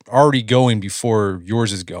like already going before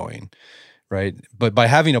yours is going, right? But by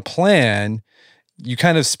having a plan, you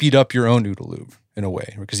kind of speed up your own OODA loop in a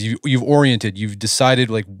way, because you've oriented, you've decided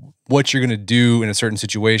like what you're going to do in a certain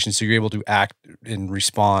situation, so you're able to act and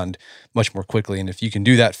respond much more quickly. And if you can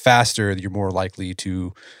do that faster, you're more likely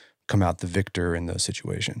to come out the victor in those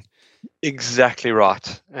situations. Exactly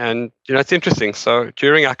right. And it's interesting. So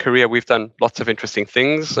during our career, we've done lots of interesting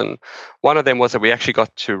things, and one of them was that we actually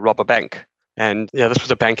got to rob a bank. And this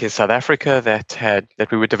was a bank in South Africa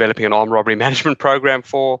that we were developing an armed robbery management program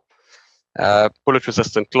for.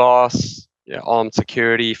 Bullet-resistant glass, armed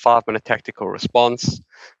security, 5-minute tactical response.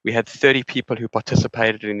 We had 30 people who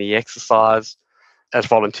participated in the exercise as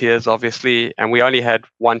volunteers, obviously, and we only had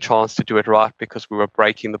one chance to do it right because we were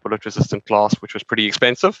breaking the bullet-resistant glass, which was pretty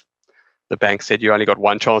expensive. The bank said you only got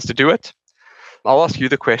one chance to do it. I'll ask you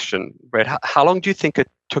the question, Brett. How long do you think it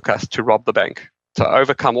took us to rob the bank, to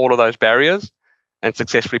overcome all of those barriers and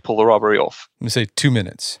successfully pull the robbery off? Let me say 2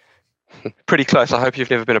 minutes. Pretty close. I hope you've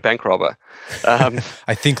never been a bank robber.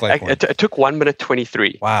 I think like one. It took 1 minute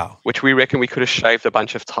 23. Wow. Which we reckon we could have shaved a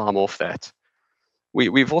bunch of time off that.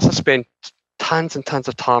 We've also spent tons and tons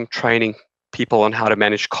of time training people on how to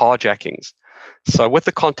manage carjackings. So with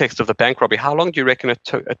the context of the bank robbery, how long do you reckon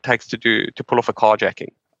it takes to pull off a carjacking?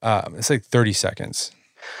 It's like 30 seconds.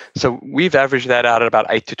 So we've averaged that out at about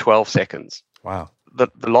 8 to 12 seconds. Wow. The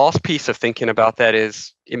last piece of thinking about that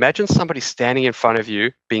is, imagine somebody standing in front of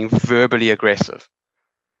you being verbally aggressive.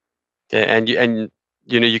 And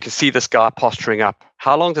you can see this guy posturing up.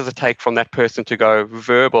 How long does it take from that person to go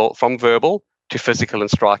from verbal to physical and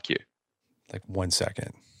strike you? Like 1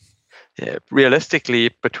 second. Yeah,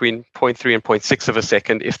 realistically, between 0.3 and 0.6 of a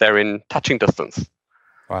second if they're in touching distance.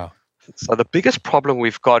 Wow. So the biggest problem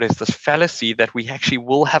we've got is this fallacy that we actually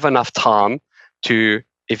will have enough time to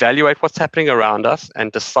evaluate what's happening around us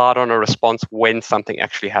and decide on a response when something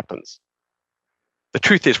actually happens. The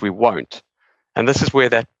truth is we won't. And this is where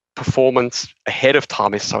that performance ahead of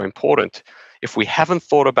time is so important. If we haven't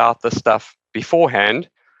thought about this stuff beforehand,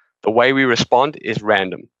 the way we respond is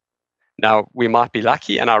random. Now, we might be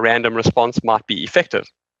lucky and our random response might be effective.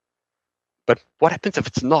 But what happens if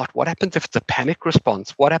it's not? What happens if it's a panic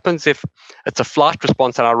response? What happens if it's a flight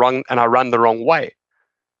response and I run the wrong way?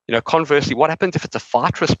 Conversely, what happens if it's a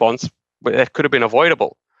fight response that could have been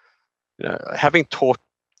avoidable? Having taught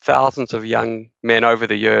thousands of young men over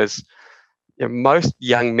the years, most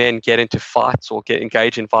young men get into fights or get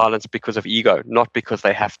engaged in violence because of ego, not because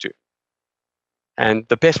they have to. And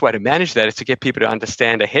the best way to manage that is to get people to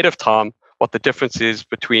understand ahead of time what the difference is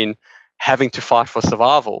between having to fight for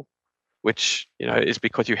survival, which is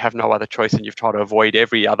because you have no other choice and you've tried to avoid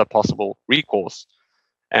every other possible recourse,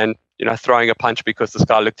 and throwing a punch because this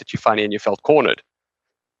guy looked at you funny and you felt cornered.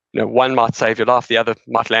 One might save your life, the other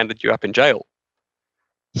might land you up in jail.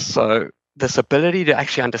 So this ability to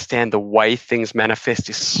actually understand the way things manifest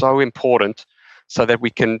is so important, so that we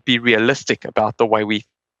can be realistic about the way we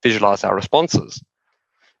visualize our responses.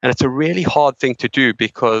 And it's a really hard thing to do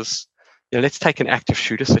because let's take an active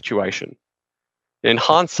shooter situation. In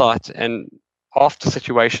hindsight and after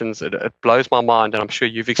situations, it blows my mind, and I'm sure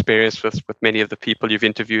you've experienced with many of the people you've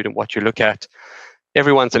interviewed and what you look at.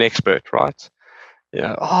 Everyone's an expert, right?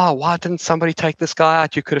 Why didn't somebody take this guy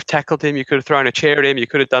out? You could have tackled him, you could have thrown a chair at him, you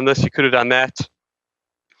could have done this, you could have done that.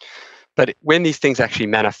 But when these things actually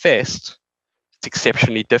manifest, it's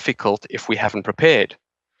exceptionally difficult if we haven't prepared.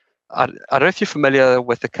 I don't know if you're familiar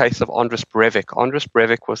with the case of Anders Breivik. Anders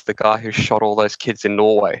Breivik was the guy who shot all those kids in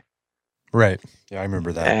Norway. Right. Yeah, I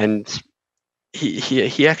remember that. And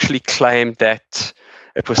he actually claimed that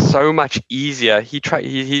it was so much easier. He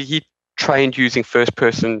trained using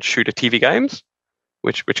first-person shooter TV games,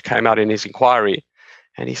 which came out in his inquiry.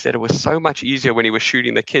 And he said it was so much easier when he was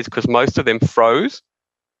shooting the kids because most of them froze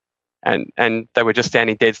and they were just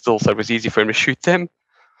standing dead still, so it was easy for him to shoot them.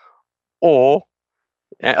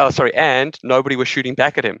 And nobody was shooting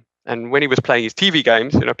back at him. And when he was playing his TV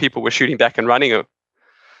games, people were shooting back and running him.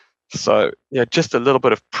 So, just a little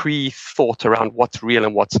bit of pre-thought around what's real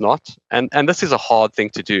and what's not. And this is a hard thing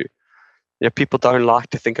to do. People don't like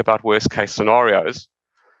to think about worst-case scenarios.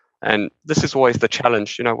 And this is always the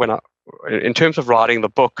challenge. In terms of writing the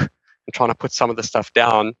book and trying to put some of the stuff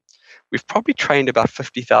down, we've probably trained about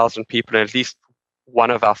 50,000 people in at least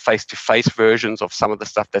one of our face-to-face versions of some of the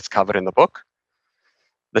stuff that's covered in the book.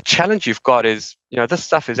 The challenge you've got is, this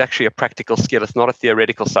stuff is actually a practical skill. It's not a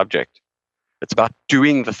theoretical subject. It's about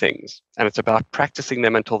doing the things, and it's about practicing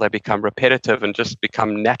them until they become repetitive and just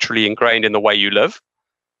become naturally ingrained in the way you live.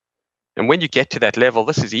 And when you get to that level,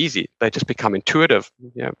 this is easy. They just become intuitive,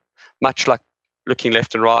 much like looking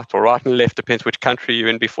left and right, or right and left, depends which country you're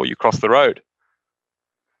in before you cross the road.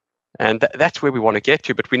 And that's where we want to get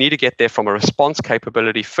to, but we need to get there from a response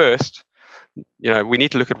capability first. We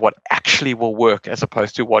need to look at what actually will work as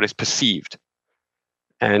opposed to what is perceived.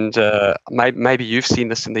 And maybe you've seen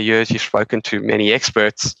this in the years you've spoken to many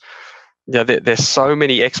experts. There's so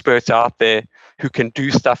many experts out there who can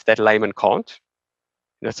do stuff that laymen can't.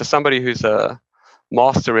 So somebody who's a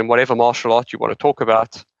master in whatever martial art you want to talk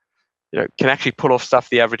about, can actually pull off stuff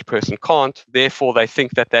the average person can't. Therefore, they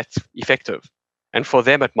think that that's effective. And for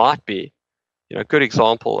them, it might be. A good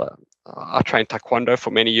example, I trained Taekwondo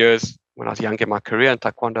for many years when I was young in my career, and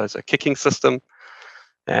Taekwondo is a kicking system.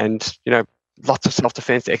 And, lots of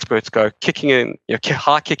self-defense experts go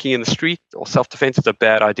high kicking in the street or self-defense is a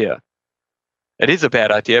bad idea. It is a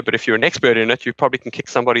bad idea, but if you're an expert in it, you probably can kick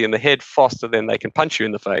somebody in the head faster than they can punch you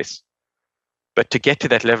in the face. But to get to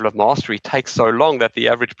that level of mastery takes so long that the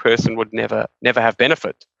average person would never have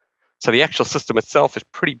benefit. So the actual system itself is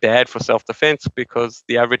pretty bad for self-defense because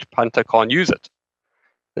the average punter can't use it.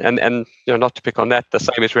 And not to pick on that, the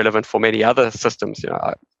same is relevant for many other systems.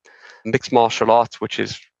 Mixed martial arts, which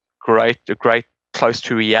is a great close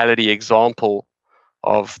to reality example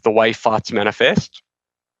of the way fights manifest.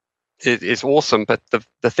 It is awesome, but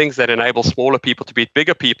the things that enable smaller people to beat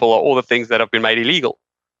bigger people are all the things that have been made illegal.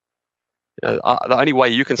 The only way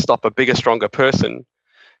you can stop a bigger, stronger person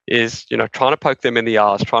is trying to poke them in the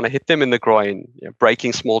eyes, trying to hit them in the groin,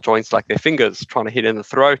 breaking small joints like their fingers, trying to hit in the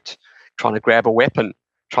throat, trying to grab a weapon,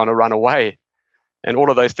 trying to run away. And all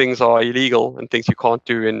of those things are illegal and things you can't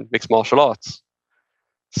do in mixed martial arts.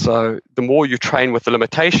 So the more you train with the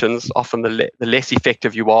limitations, often the less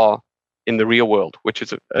effective you are in the real world, which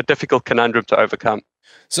is a difficult conundrum to overcome.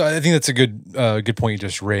 So I think that's a good point you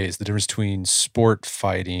just raised, the difference between sport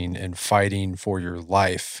fighting and fighting for your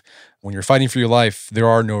life. When you're fighting for your life, there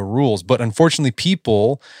are no rules. But unfortunately,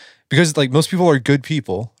 people, because most people are good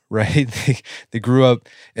people, right? They grew up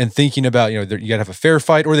and thinking about, you got to have a fair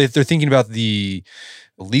fight, or they're thinking about the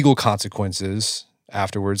legal consequences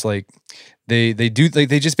afterwards. They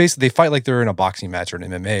just basically fight like they're in a boxing match or an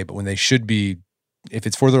MMA, but when they should be, if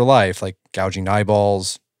it's for their life, like gouging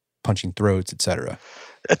eyeballs, punching throats, etc.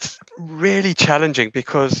 It's really challenging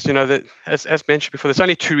because, that as mentioned before, there's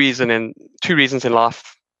only two reasons in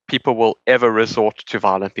life people will ever resort to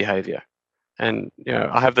violent behavior. And,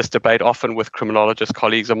 I have this debate often with criminologist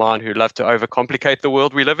colleagues of mine who love to overcomplicate the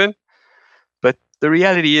world we live in. But the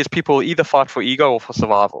reality is people either fight for ego or for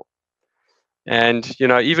survival. And,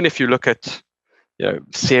 even if you look at,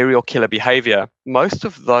 serial killer behavior, most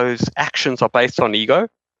of those actions are based on ego.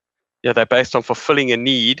 They're based on fulfilling a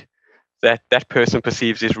need that person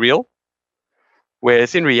perceives is real.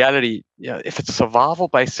 Whereas in reality, if it's a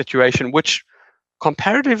survival-based situation, which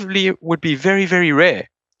comparatively would be very, very rare.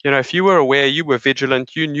 If you were aware, you were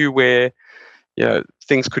vigilant, you knew where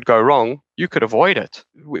things could go wrong, you could avoid it.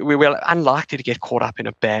 We're unlikely to get caught up in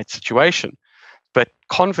a bad situation. But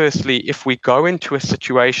conversely, if we go into a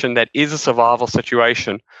situation that is a survival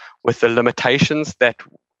situation with the limitations that,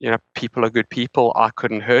 people are good people, I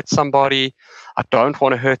couldn't hurt somebody, I don't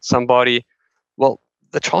want to hurt somebody, well,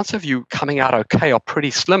 the chance of you coming out okay are pretty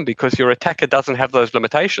slim because your attacker doesn't have those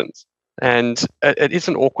limitations. And it is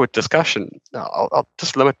an awkward discussion. I'll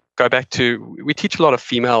just go back to, we teach a lot of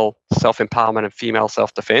female self-empowerment and female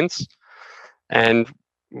self-defense. And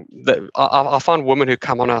I find women and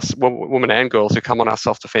girls who come on our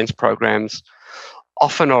self-defense programs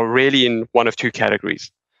often are really in one of two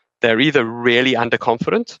categories. They're either really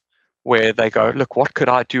underconfident, where they go, look, what could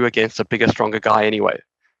I do against a bigger, stronger guy anyway?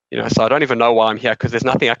 So I don't even know why I'm here because there's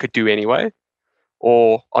nothing I could do anyway.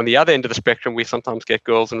 Or on the other end of the spectrum, we sometimes get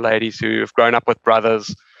girls and ladies who have grown up with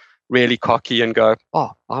brothers, really cocky, and go,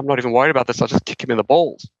 oh, I'm not even worried about this. I'll just kick him in the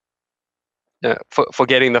balls.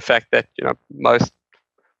 Forgetting the fact that, most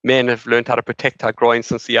men have learned how to protect our groin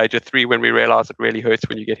since the age of 3 when we realize it really hurts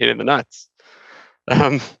when you get hit in the nuts.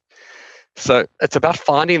 So it's about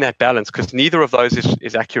finding that balance because neither of those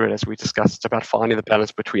is accurate, as we discussed. It's about finding the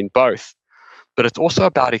balance between both. But it's also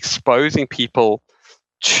about exposing people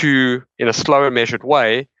to, in a slow and measured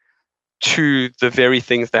way, to the very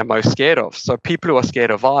things they're most scared of. So people who are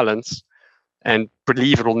scared of violence and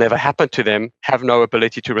believe it will never happen to them have no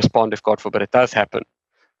ability to respond if, God forbid, it does happen.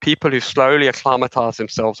 People who slowly acclimatize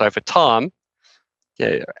themselves over time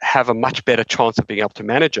have a much better chance of being able to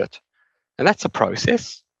manage it. And that's a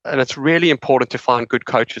process. And it's really important to find good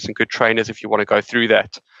coaches and good trainers if you want to go through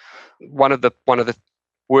that. One of the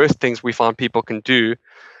worst things we find people can do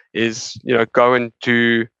is, go and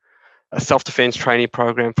do a self-defense training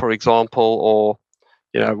program, for example, or,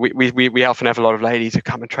 we often have a lot of ladies who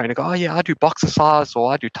come and train and go, oh yeah, I do boxercise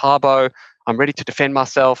or I do Tabo. I'm ready to defend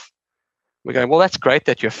myself. We're going, well, that's great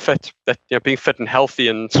that you're fit, that being fit and healthy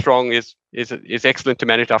and strong is excellent to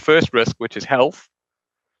manage our first risk, which is health.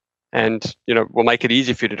 And, we'll make it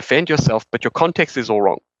easy for you to defend yourself, but your context is all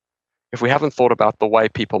wrong. If we haven't thought about the way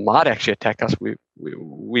people might actually attack us,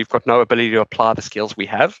 we've got no ability to apply the skills we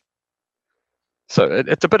have. So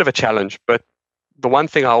it's a bit of a challenge, but the one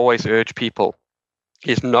thing I always urge people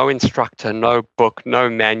is no instructor, no book, no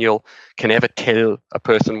manual can ever tell a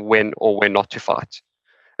person when or when not to fight.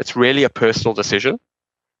 It's really a personal decision.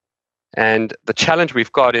 And the challenge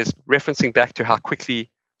we've got is referencing back to how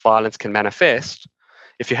quickly violence can manifest.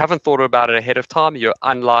 If you haven't thought about it ahead of time, you're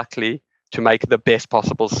unlikely to make the best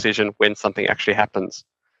possible decision when something actually happens.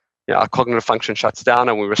 Our cognitive function shuts down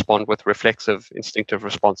and we respond with reflexive, instinctive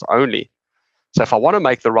response only. So if I want to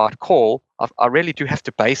make the right call, I really do have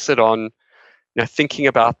to base it on thinking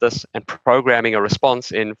about this and programming a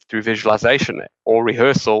response through visualization or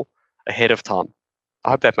rehearsal ahead of time.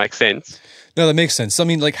 I hope that makes sense. No, that makes sense. I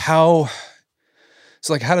mean, how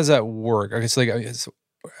does that work? Okay, so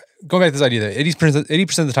going back to this idea that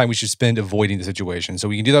 80% of the time we should spend avoiding the situation. So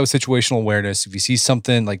we can do that with situational awareness. If you see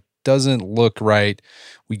something doesn't look right,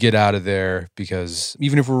 we get out of there because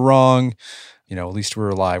even if we're wrong, at least we're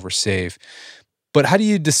alive, we're safe. But how do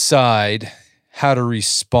you decide how to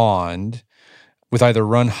respond with either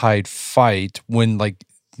run, hide, fight when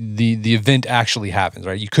the event actually happens,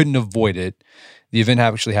 right? You couldn't avoid it. The event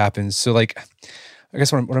actually happens. So I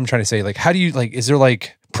guess what I'm trying to say, how do you, is there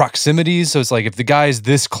proximities? So it's if the guy's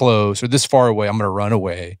this close or this far away, I'm going to run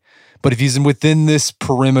away. But if he's within this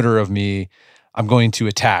perimeter of me, I'm going to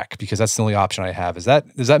attack because that's the only option I have. Does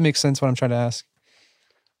that make sense what I'm trying to ask?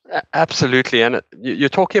 Absolutely. And you're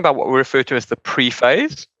talking about what we refer to as the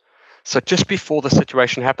pre-phase. So just before the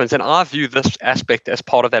situation happens. And I view this aspect as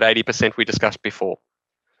part of that 80% we discussed before.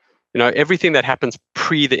 Everything that happens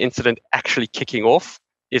pre the incident actually kicking off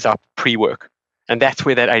is our pre-work. And that's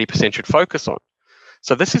where that 80% should focus on.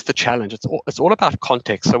 So this is the challenge. It's all about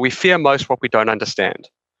context. So we fear most what we don't understand.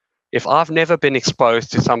 If I've never been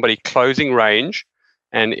exposed to somebody closing range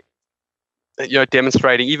and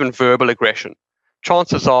demonstrating even verbal aggression,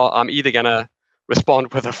 chances are I'm either going to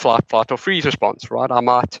respond with a flight, or freeze response, right? I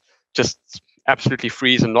might just absolutely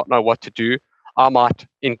freeze and not know what to do. I might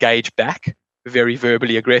engage back very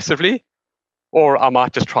verbally aggressively, or I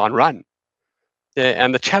might just try and run. Yeah,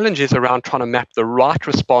 and the challenge is around trying to map the right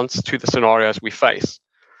response to the scenarios we face.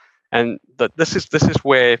 And this is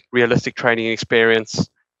where realistic training experience,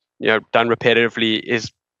 done repetitively,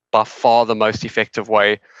 is by far the most effective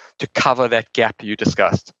way to cover that gap you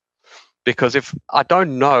discussed. Because if I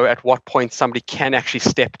don't know at what point somebody can actually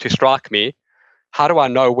step to strike me, how do I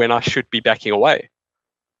know when I should be backing away?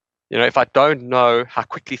 If I don't know how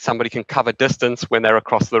quickly somebody can cover distance when they're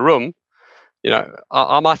across the room,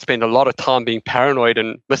 I might spend a lot of time being paranoid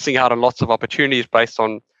and missing out on lots of opportunities based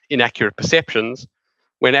on inaccurate perceptions,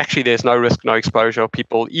 when actually there's no risk, no exposure,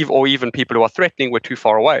 or even people who are threatening were too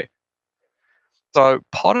far away. So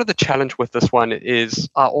part of the challenge with this one is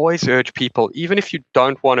I always urge people, even if you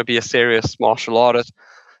don't want to be a serious martial artist,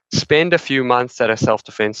 spend a few months at a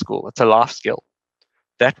self-defense school. It's a life skill.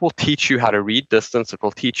 That will teach you how to read distance. It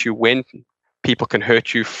will teach you when people can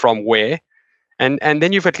hurt you from where. And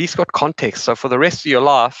then you've at least got context. So for the rest of your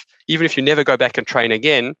life, even if you never go back and train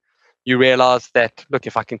again, you realize that, look,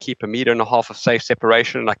 if I can keep 1.5 meters of safe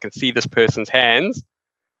separation and I can see this person's hands,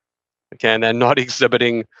 okay, and they're not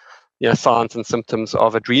exhibiting signs and symptoms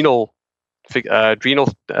of adrenal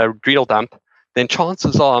dump, then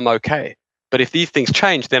chances are I'm okay. But if these things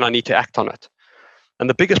change, then I need to act on it. And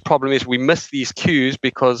the biggest problem is we miss these cues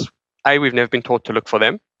because we've never been taught to look for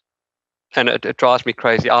them. And it drives me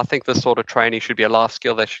crazy. I think this sort of training should be a life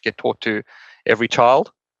skill that should get taught to every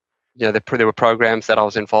child. There were programs that I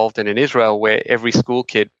was involved in Israel where every school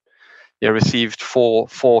kid received four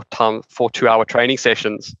 2-hour training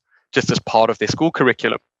sessions just as part of their school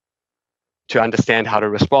curriculum to understand how to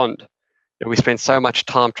respond. We spend so much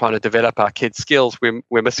time trying to develop our kids' skills.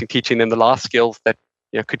 We're missing teaching them the life skills that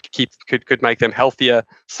could make them healthier,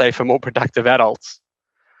 safer, more productive adults.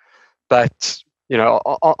 But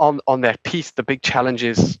on that piece, the big challenge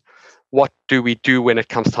is, what do we do when it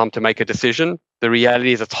comes time to make a decision? The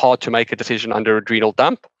reality is it's hard to make a decision under adrenal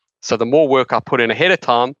dump. So the more work I put in ahead of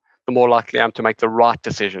time, the more likely I am to make the right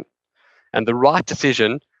decision. And the right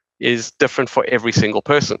decision is different for every single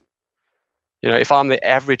person. If I'm the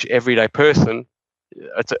average everyday person,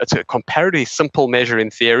 it's a comparatively simple measure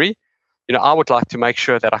in theory. I would like to make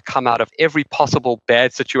sure that I come out of every possible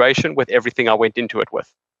bad situation with everything I went into it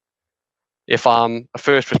with. If I'm a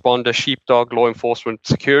first responder, sheepdog, law enforcement,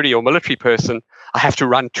 security, or military person, I have to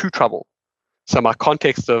run to trouble. So my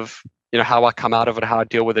context of how I come out of it, how I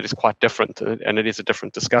deal with it is quite different, and it is a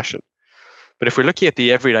different discussion. But if we're looking at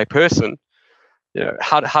the everyday person,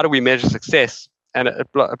 how do we measure success? And it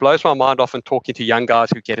blows my mind often talking to young guys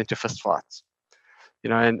who get into fist fights.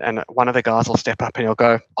 And one of the guys will step up and he'll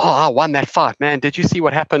go, "Oh, I won that fight, man. Did you see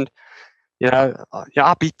what happened?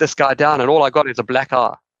 I beat this guy down and all I got is a black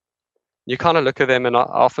eye." You kind of look at them, and I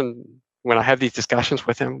often, when I have these discussions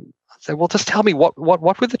with them, I say, "Well, just tell me what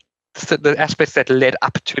were the aspects that led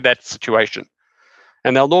up to that situation?"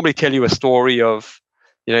 And they'll normally tell you a story of,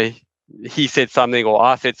 he said something, or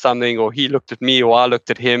I said something, or he looked at me, or I looked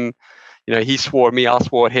at him. He swore at me, I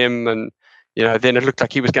swore at him, and then it looked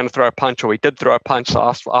like he was going to throw a punch, or he did throw a punch,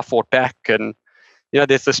 so I fought back. And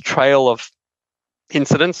there's this trail of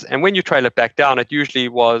incidents, and when you trail it back down, it usually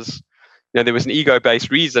was, there was an ego-based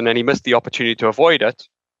reason, and he missed the opportunity to avoid it.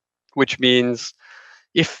 Which means,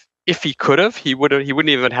 if he could have, he wouldn't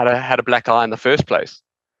even had a black eye in the first place.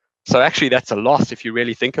 So actually, that's a loss if you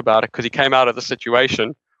really think about it, because he came out of the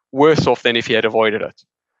situation worse off than if he had avoided it.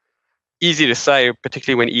 Easy to say,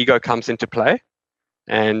 particularly when ego comes into play,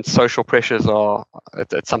 and social pressures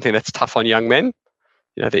it's something that's tough on young men.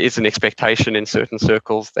 There is an expectation in certain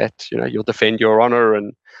circles that you'll defend your honor,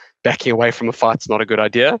 and backing away from a fight's not a good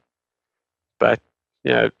idea. But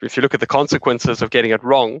if you look at the consequences of getting it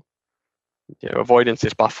wrong, avoidance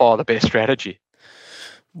is by far the best strategy.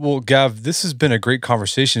 Well, Gav, this has been a great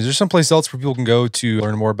conversation. Is there someplace else where people can go to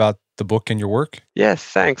learn more about the book and your work? Yes,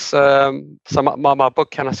 thanks. So my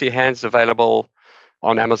book, Can I See Your Hands, is available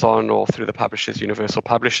on Amazon or through the publishers, Universal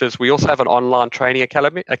Publishers. We also have an online training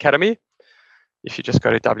academy. If you just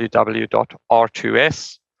go to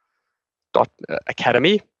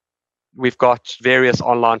www.r2s.academy, we've got various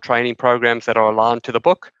online training programs that are aligned to the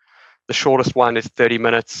book. The shortest one is 30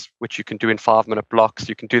 minutes, which you can do in 5-minute blocks.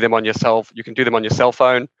 You can do them on yourself. You can do them on your cell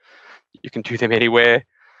phone. You can do them anywhere.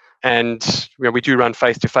 And we do run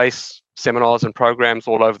face-to-face seminars and programs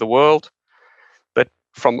all over the world. But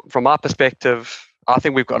from my perspective, I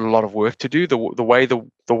think we've got a lot of work to do. The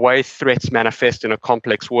way threats manifest in a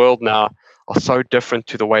complex world now are so different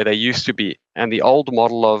to the way they used to be. And the old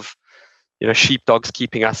model of sheepdogs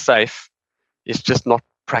keeping us safe is just not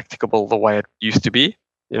practicable the way it used to be,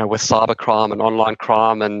 with cybercrime and online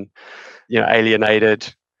crime and,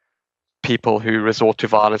 alienated people who resort to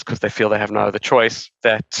violence because they feel they have no other choice.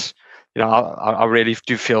 That, I really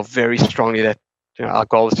do feel very strongly that, our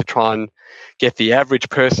goal is to try and get the average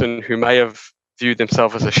person who may have viewed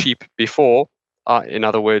themselves as a sheep before, in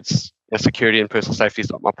other words, security and personal safety is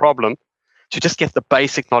not my problem, to just get the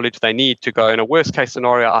basic knowledge they need to go, in a worst case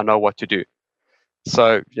scenario, I know what to do.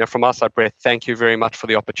 So, from our side, Brett, thank you very much for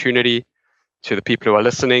the opportunity. To the people who are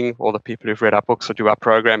listening, or the people who've read our books or do our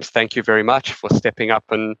programs, thank you very much for stepping up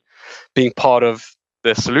and being part of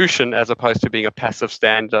the solution as opposed to being a passive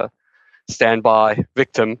standby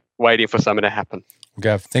victim waiting for something to happen.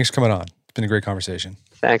 Gav, thanks for coming on. It's been a great conversation.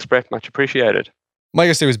 Thanks, Brett. Much appreciated. My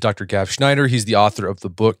guest today was Dr. Gav Schneider. He's the author of the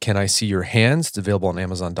book, Can I See Your Hands? It's available on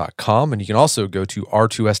Amazon.com. And you can also go to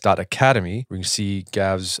r2s.academy, where you can see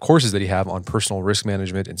Gav's courses that he have on personal risk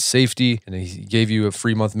management and safety. And he gave you a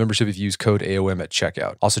free month membership if you use code AOM at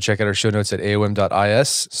checkout. Also check out our show notes at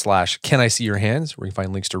aom.is/caniseeyourhands, where you can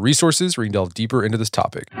find links to resources where you can delve deeper into this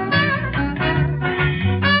topic.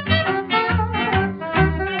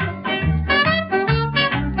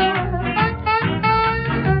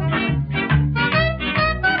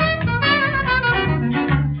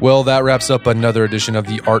 Well, that wraps up another edition of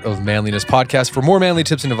the Art of Manliness podcast. For more manly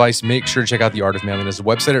tips and advice, make sure to check out the Art of Manliness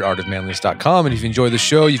website at artofmanliness.com. And if you enjoy the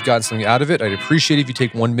show, you've gotten something out of it, I'd appreciate it if you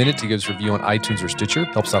take 1 minute to give us a review on iTunes or Stitcher.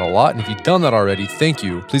 It helps out a lot. And if you've done that already, thank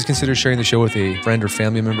you. Please consider sharing the show with a friend or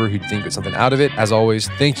family member who'd think get something out of it. As always,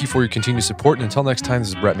 thank you for your continued support. And until next time, this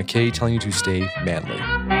is Brett McKay telling you to stay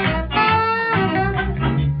manly.